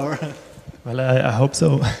well, or? Well, I hope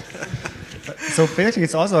so. So basically,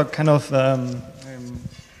 it's also kind of a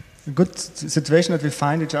good situation that we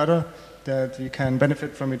find each other, that we can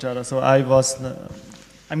benefit from each other. So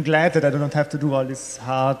I'm glad that I don't have to do all this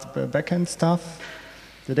hard backend stuff.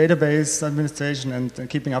 the database administration and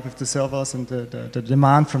keeping up with the servers and the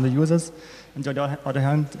demand from the users. And on the other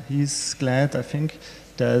hand, he's glad, I think,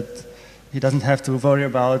 that he doesn't have to worry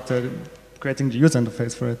about creating the user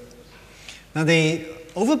interface for it. Now the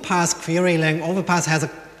Overpass Overpass has a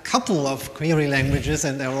couple of query languages,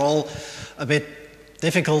 and they're all a bit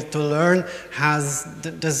difficult to learn.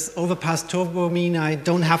 Does Overpass Turbo mean I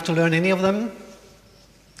don't have to learn any of them?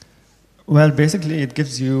 Well, basically, it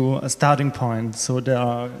gives you a starting point. So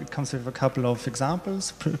it comes with a couple of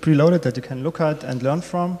examples preloaded that you can look at and learn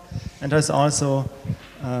from. And there's also,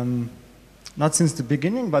 not since the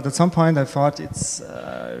beginning, but at some point I thought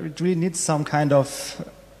it really needs some kind of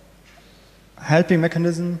helping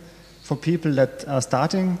mechanism for people that are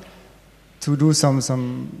starting to do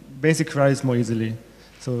some basic queries more easily.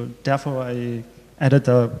 So therefore, I added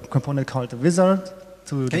a component called the wizard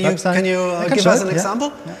to the website. Can you give us an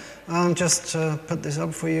example? Yeah. Just put this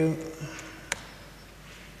up for you.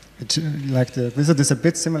 Like the wizard is a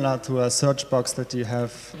bit similar to a search box that you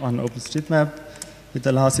have on OpenStreetMap. It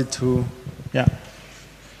allows you to,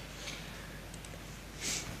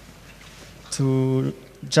 to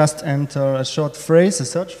just enter a short phrase, a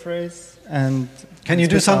search phrase, and can you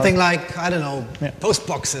do something like, I don't know, post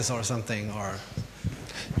boxes or something, or?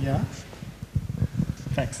 Yeah.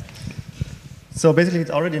 Thanks. So basically,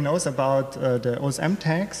 it already knows about the OSM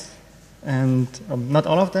tags, and not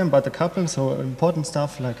all of them, but a couple. So important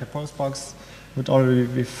stuff like a post box would already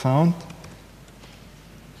be found.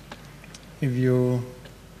 If you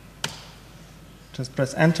just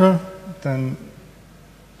press enter, then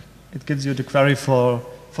it gives you the query for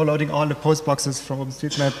loading all the post boxes from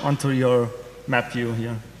OpenStreetMap onto your map view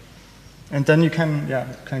here. And then you can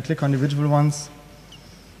click on individual ones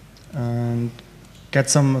and get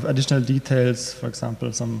some additional details, for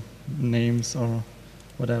example, some names or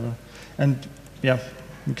whatever. And you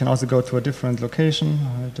can also go to a different location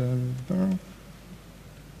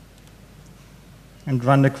and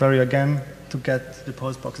run the query again to get the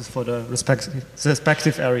post boxes for the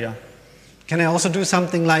respective area. Can I also do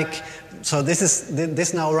something like, so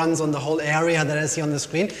this now runs on the whole area that I see on the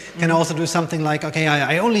screen. Can I also do something like, okay,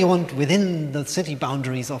 I only want within the city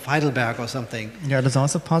boundaries of Heidelberg or something? Yeah, that's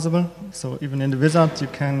also possible. So even in the wizard, you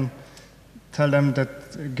can tell them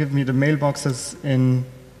that give me the mailboxes in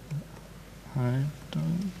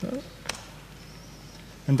Heidelberg.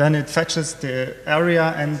 And then it fetches the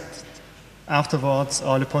area and afterwards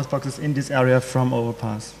all the post boxes in this area from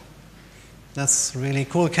Overpass. That's really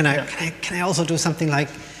cool. Can I also do something like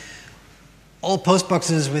all post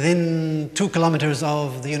boxes within 2 kilometers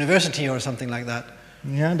of the university or something like that?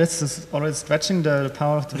 Yeah, that's already stretching the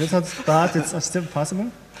power of the wizards, but it's still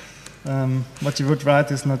possible. What you would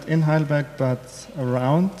write is not in Heidelberg, but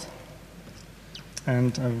around.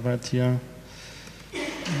 And I write here,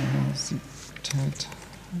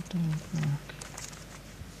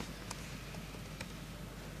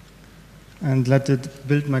 and let it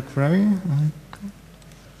build my query.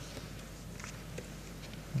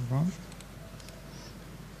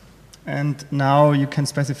 And now you can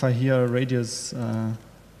specify here a radius.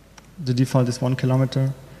 The default is 1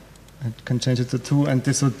 kilometer. I can change it to 2, and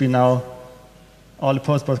this would be now all the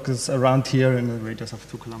post boxes around here in a radius of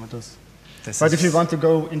 2 kilometers. But if you want to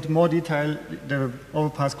go into more detail, the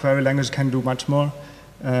Overpass query language can do much more.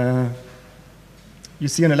 You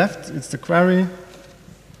see on the left, it's the query,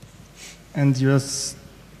 and you're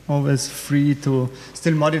always free to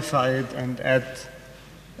still modify it and add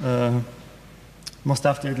more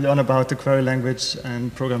stuff that you learn about the query language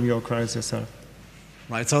and program your queries yourself.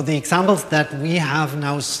 Right, so the examples that we have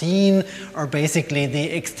now seen are basically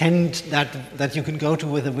the extent that you can go to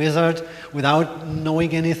with a wizard without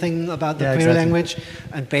knowing anything about the query language.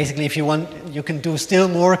 And basically, if you want, you can do still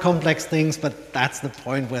more complex things, but that's the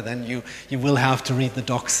point where then you will have to read the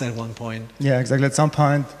docs at one point. Yeah, exactly. At some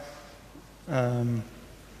point,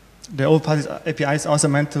 the Overpass API is also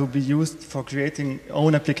meant to be used for creating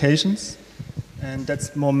own applications, and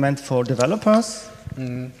that's more meant for developers.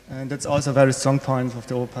 And that's also a very strong point of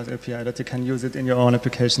the Overpass API, that you can use it in your own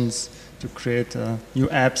applications to create new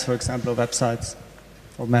apps, for example, or websites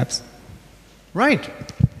or maps. Right.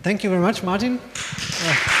 Thank you very much, Martin.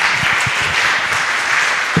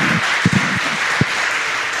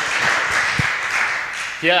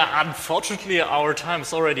 Yeah, unfortunately, our time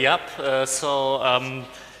is already up.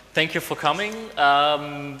 Thank you for coming.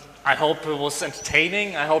 I hope it was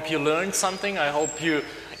entertaining. I hope you learned something. I hope you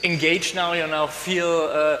engaged now. You now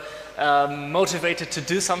feel motivated to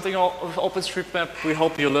do something with OpenStreetMap. We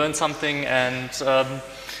hope you learned something. And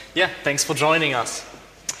yeah, thanks for joining us.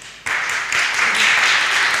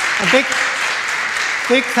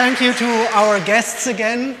 Big thank you to our guests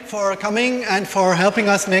again for coming and for helping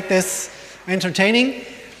us make this entertaining.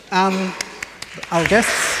 Our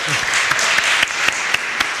guests.